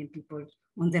Palestinian people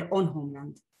on their own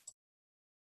homeland.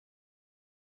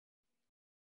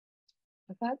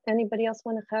 Anybody else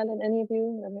want to, Khaled, any of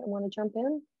you want to jump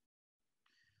in?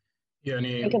 Yeah,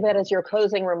 think of that as your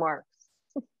closing remarks.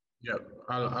 Yeah,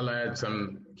 I'll add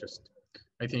some,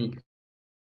 I think,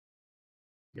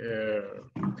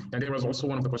 and there was also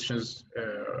one of the questions,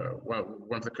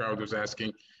 one of the crowd was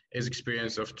asking, his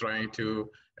experience of trying to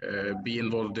be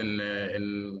involved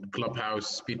in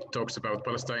Clubhouse talks about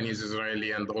Palestine,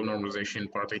 Israeli, and the whole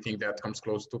normalization part. I think that comes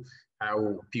close to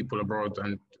how people abroad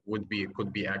and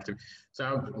could be active. So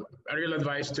a real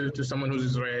advice to someone who's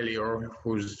Israeli or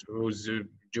who's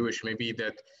Jewish, maybe,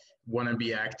 that want to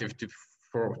be active to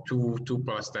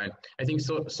Palestine. I think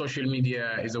social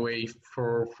media is a way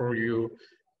for you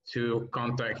to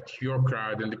contact your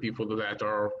crowd and the people that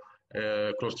are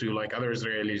close to you, like other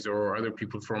Israelis or other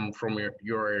people from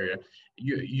your area.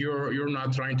 You're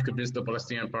not trying to convince the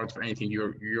Palestinian part of anything.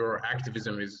 Your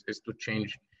activism is to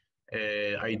change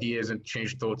ideas and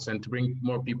change thoughts and to bring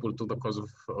more people to the cause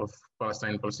of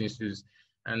Palestine, Palestinian students,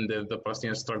 and the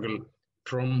Palestinian struggle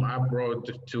from abroad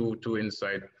to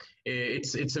inside.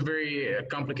 It's a very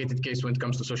complicated case when it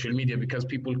comes to social media, because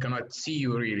people cannot see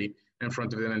you really in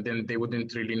front of them, and then they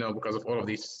wouldn't really know because of all of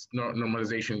this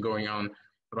normalization going on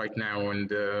right now,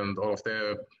 and all of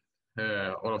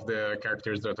the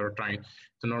characters that are trying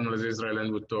to normalize Israel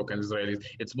and would talk and Israelis.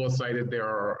 It's both sided. There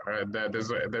are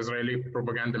the Israeli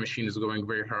propaganda machine is going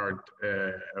very hard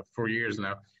for years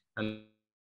now, and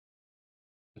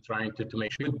trying to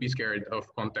make sure you'd be scared of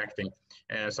contacting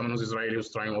someone who's Israeli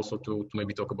who's trying also to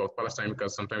maybe talk about Palestine,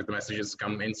 because sometimes the messages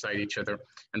come inside each other,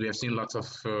 and we have seen lots of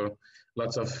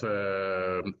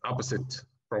opposite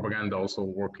propaganda also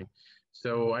working.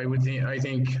 So I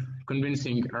think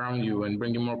convincing around you and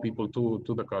bringing more people to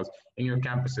the cause in your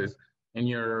campuses, in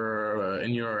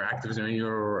your activism, in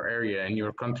your area, in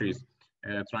your countries,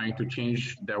 trying to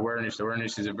change the awareness.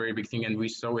 Awareness is a very big thing, and we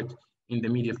saw it in the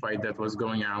media fight that was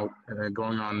going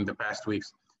on the past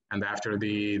weeks. And after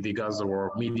the Gaza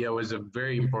war, media was a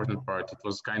very important part. It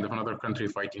was kind of another country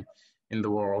fighting in the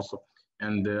war also,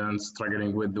 and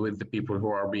struggling with the people who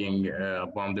are being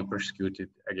bombed and persecuted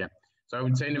again. So I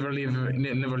would say never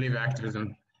leave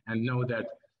activism, and know that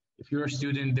if you're a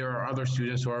student, there are other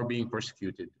students who are being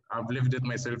persecuted. I've lived it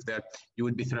myself, that you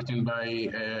would be threatened by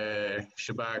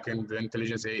Shabak and the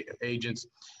intelligence agents,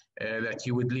 that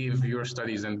you would leave your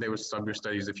studies and they would stop your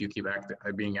studies if you keep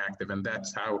being active. And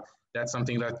that's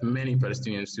something that many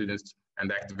Palestinian students and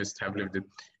activists have lived it.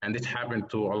 And it happened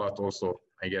to a lot also,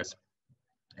 I guess.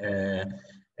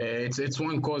 It's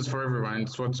one cause for everyone.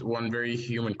 It's one very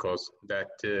human cause, that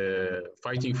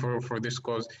fighting for this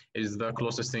cause is the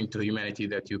closest thing to humanity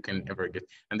that you can ever get.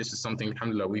 And this is something,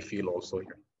 alhamdulillah, we feel also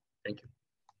here. Thank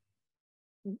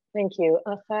you. Thank you.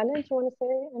 Khaled, do you want to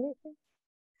say anything?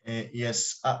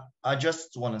 Yes, I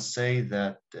just want to say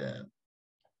that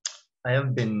I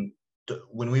have been,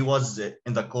 when we was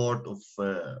in the court of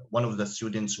one of the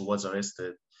students who was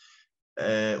arrested,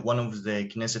 one of the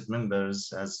Knesset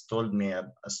members has told me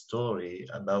a story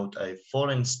about a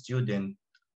foreign student,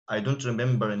 I don't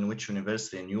remember in which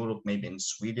university in Europe, maybe in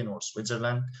Sweden or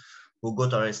Switzerland, who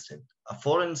got arrested. A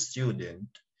foreign student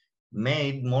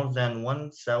made more than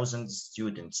 1,000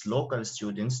 students, local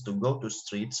students, to go to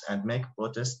streets and make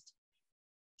protests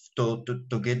to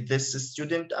get this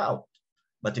student out.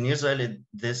 But in Israel,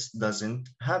 this doesn't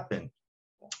happen.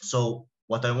 So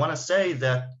what I want to say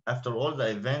that after all the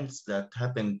events that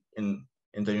happened in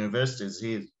the universities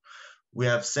here, we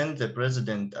have sent the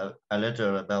president a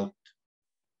letter about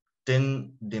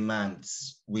 10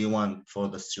 demands we want for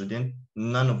the student.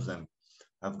 None of them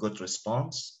have got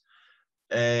response.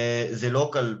 The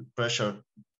local pressure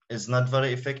is not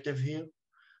very effective here,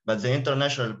 but the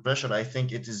international pressure, I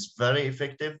think it is very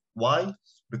effective. Why?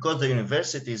 Because the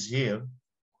universities here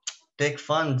take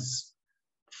funds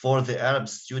for the Arab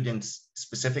students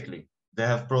specifically. They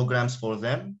have programs for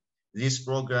them. These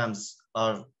programs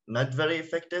are not very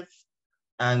effective,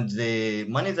 and the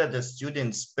money that the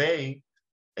students pay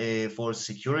for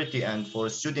security and for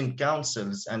student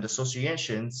councils and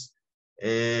associations,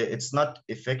 it's not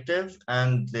effective,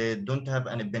 and they don't have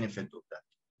any benefit of that.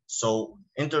 So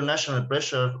international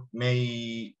pressure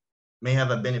may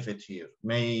have a benefit here,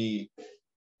 may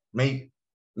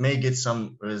get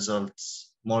some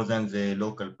results more than the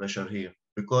local pressure here,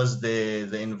 because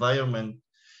the environment,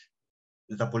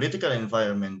 the political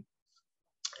environment,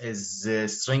 is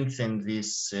strengthen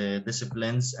these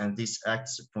disciplines and these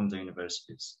acts from the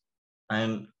universities.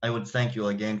 And I would thank you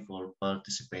again for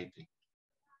participating.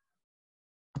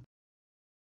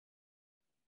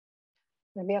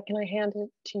 Maybe can I hand it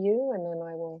to you, and then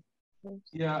I will.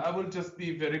 Yeah, I will just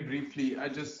be very briefly. I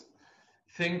just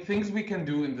think things we can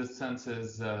do in this sense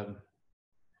is,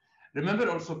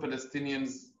 remember also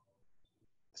Palestinians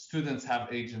students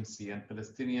have agency, and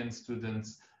Palestinian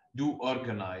students do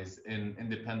organize in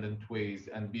independent ways,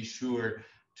 and be sure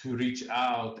to reach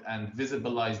out and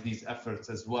visibilize these efforts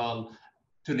as well.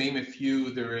 To name a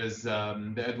few, there is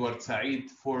the Edward Said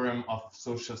Forum of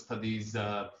Social Studies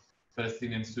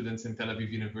Palestinian students in Tel Aviv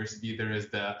University. There is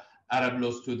the Arab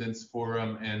Law Students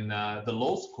Forum in the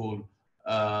law school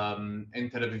in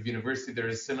Tel Aviv University. There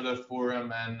is similar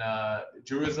forum in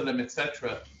Jerusalem,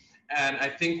 etc. And I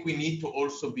think we need to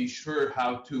also be sure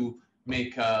how to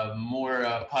make more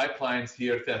pipelines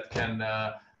here that can,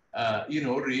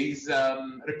 raise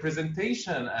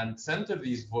representation and center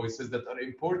these voices that are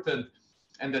important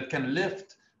and that can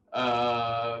lift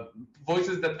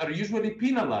voices that are usually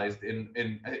penalized in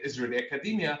Israeli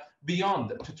academia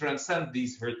beyond, to transcend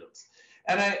these hurdles.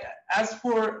 And as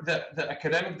for the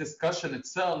academic discussion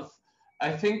itself,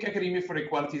 I think Academia for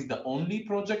Equality is the only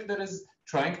project that is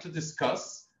trying to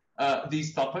discuss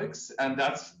these topics, and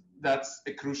that's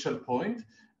a crucial point.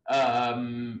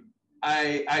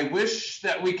 I wish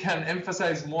that we can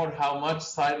emphasize more how much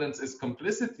silence is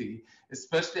complicity,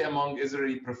 especially among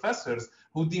Israeli professors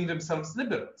who deem themselves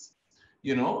liberals.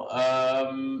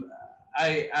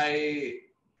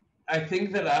 I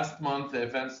think the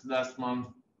events last month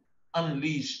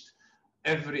unleashed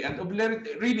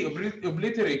really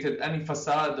obliterated any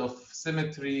facade of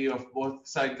symmetry, of both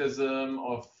sidism,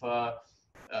 of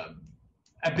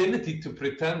ability to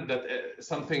pretend that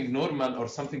something normal or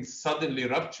something suddenly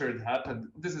ruptured happened.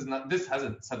 This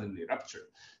hasn't suddenly ruptured.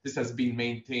 This has been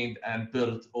maintained and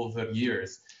built over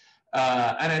years.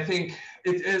 And I think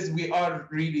we are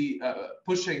really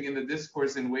pushing in the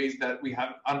discourse in ways that we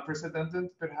have unprecedented,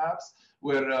 perhaps.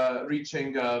 We're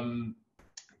reaching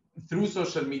through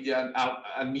social media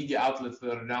and media outlets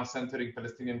that are now centering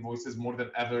Palestinian voices more than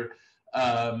ever,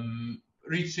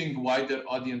 reaching wider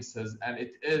audiences. And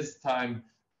it is time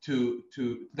to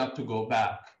not to go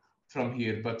back from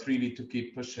here, but really to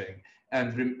keep pushing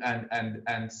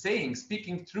and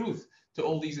speaking truth to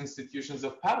all these institutions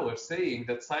of power, saying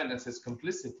that silence is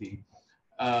complicity,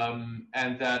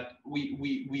 and that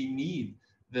we need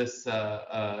this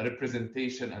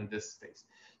representation and this space.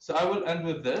 So I will end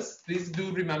with this. Please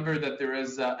do remember that there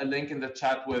is a link in the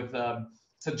chat with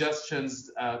suggestions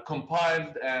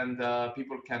compiled, and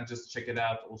people can just check it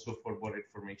out also for more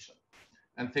information.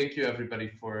 And thank you everybody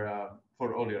for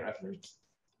all your efforts.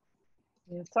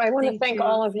 Yeah, so I want to thank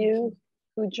all of you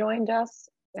who joined us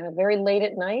very late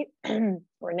at night,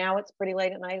 or now it's pretty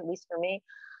late at night, at least for me,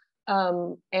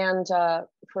 and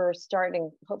for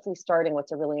hopefully starting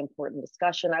what's a really important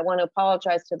discussion. I want to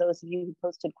apologize to those of you who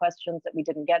posted questions that we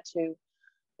didn't get to.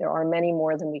 There are many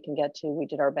more than we can get to. We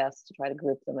did our best to try to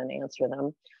group them and answer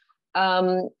them.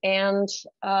 And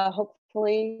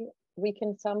hopefully we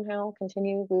can somehow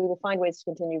continue, we will find ways to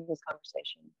continue this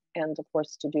conversation, and of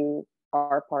course to do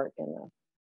our part in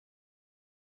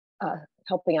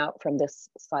helping out from this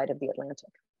side of the Atlantic.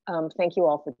 Thank you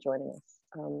all for joining us.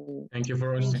 Thank you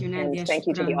for hosting. Thank you, Nadia. And thank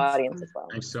you to the audience as well.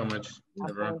 Thanks so much,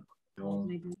 everyone.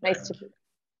 Nice to